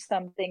away from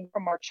something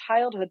from our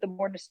childhood, the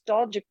more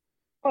nostalgic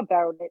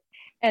about it,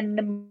 and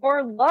the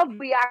more love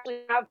we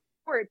actually have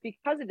for it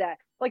because of that.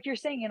 Like you're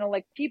saying,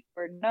 like people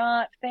are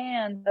not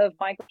fans of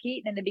Michael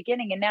Keaton in the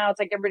beginning, and now it's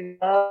like everybody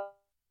loves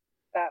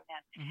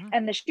Batman. Mm-hmm.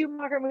 And the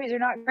Schumacher movies are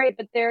not great,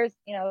 but there's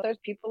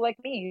people like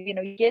me,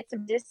 you get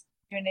some distance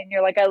and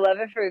you're like, I love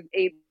it for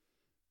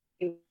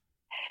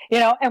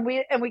and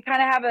we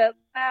kind of have a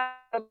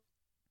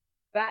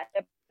that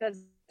because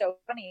it's so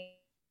funny,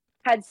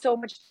 had so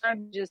much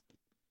time to just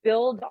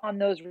build on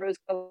those rose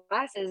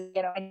glasses,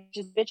 and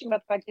just bitching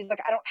about the fact he's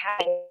like, I don't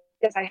have it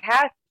because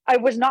I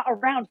was not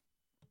around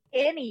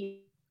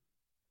any.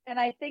 And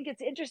I think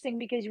it's interesting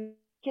because you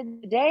kids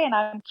today, and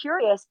I'm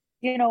curious,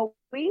 we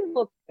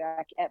look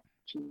back at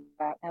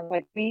Batman,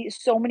 like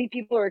so many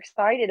people are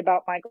excited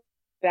about Michael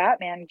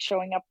Batman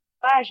showing up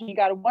in Flash, and you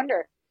got to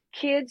wonder,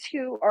 kids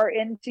who are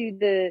into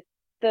the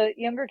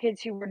younger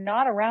kids who were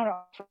not around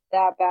for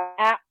that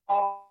at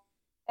all,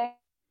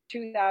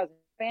 2000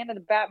 fan of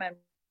the Batman,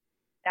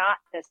 not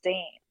the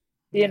same.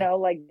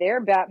 Like their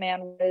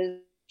Batman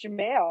was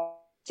Jamel,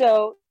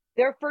 so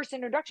their first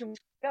introduction was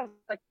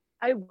like,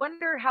 I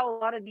wonder how a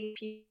lot of these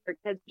people are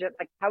kids just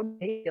like how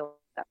they feel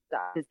that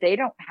stuff, because they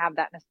don't have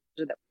that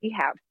nostalgia that we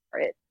have for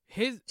it.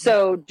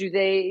 So do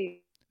they?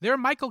 Their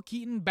Michael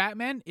Keaton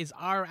Batman is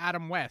our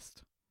Adam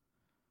West.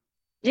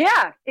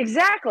 Yeah,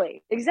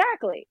 exactly.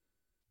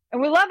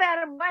 And we love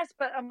Adam West,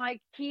 but I'm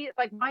like,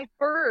 my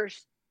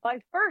first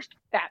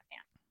Batman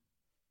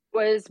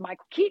was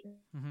Michael Keaton,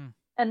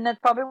 and that's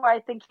probably why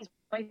I think he's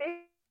my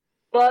favorite.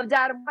 Loved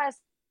Adam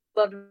West,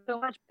 loved him so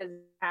much because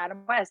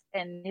Adam West,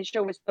 and his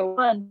show was so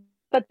fun.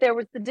 But there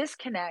was the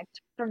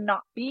disconnect from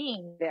not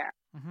being there.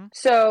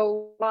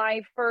 So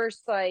my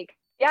first, I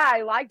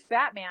liked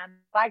Batman,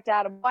 liked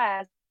Adam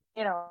West,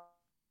 I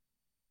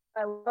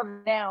love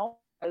him now,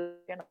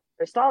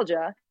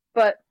 nostalgia,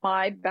 but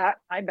my bat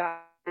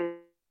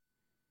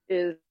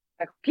is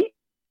Michael Keaton.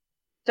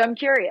 So I'm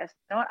curious.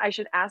 You know what? I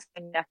should ask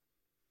him next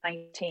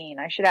 19.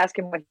 I should ask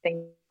him what he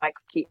thinks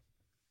Michael Keaton.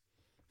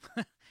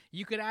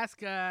 You could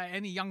ask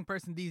any young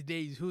person these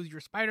days, who's your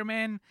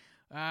Spider-Man?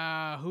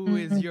 Who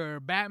is your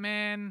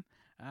Batman?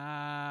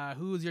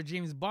 Who's your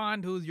James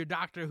Bond? Who's your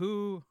Doctor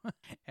Who?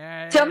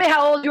 Tell me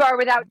how old you are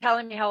without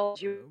telling me how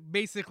old you are.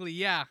 Basically,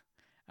 yeah.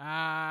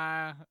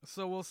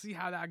 So we'll see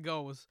how that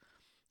goes.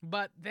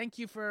 But thank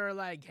you for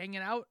hanging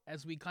out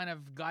as we kind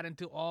of got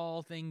into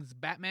all things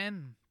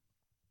Batman.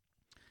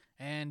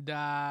 And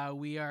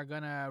we are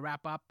gonna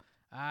wrap up.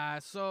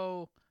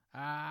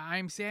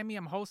 I'm Sammy.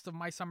 I'm host of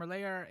My Summer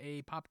Lair,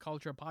 a pop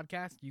culture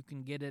podcast. You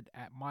can get it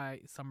at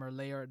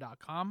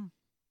mysummerlair.com.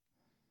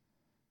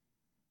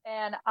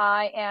 And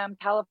I am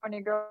California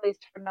Girl, at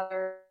least for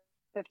another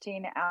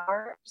 15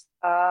 hours.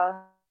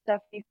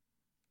 Stephanie,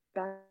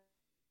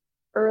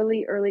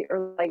 early.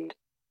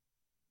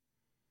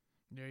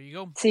 There you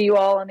go. See you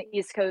all on the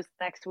East Coast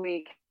next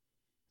week.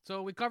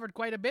 So we covered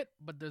quite a bit,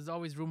 but there's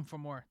always room for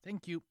more.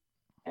 Thank you.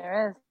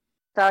 There is.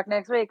 Talk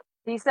next week.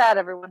 Peace out,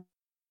 everyone.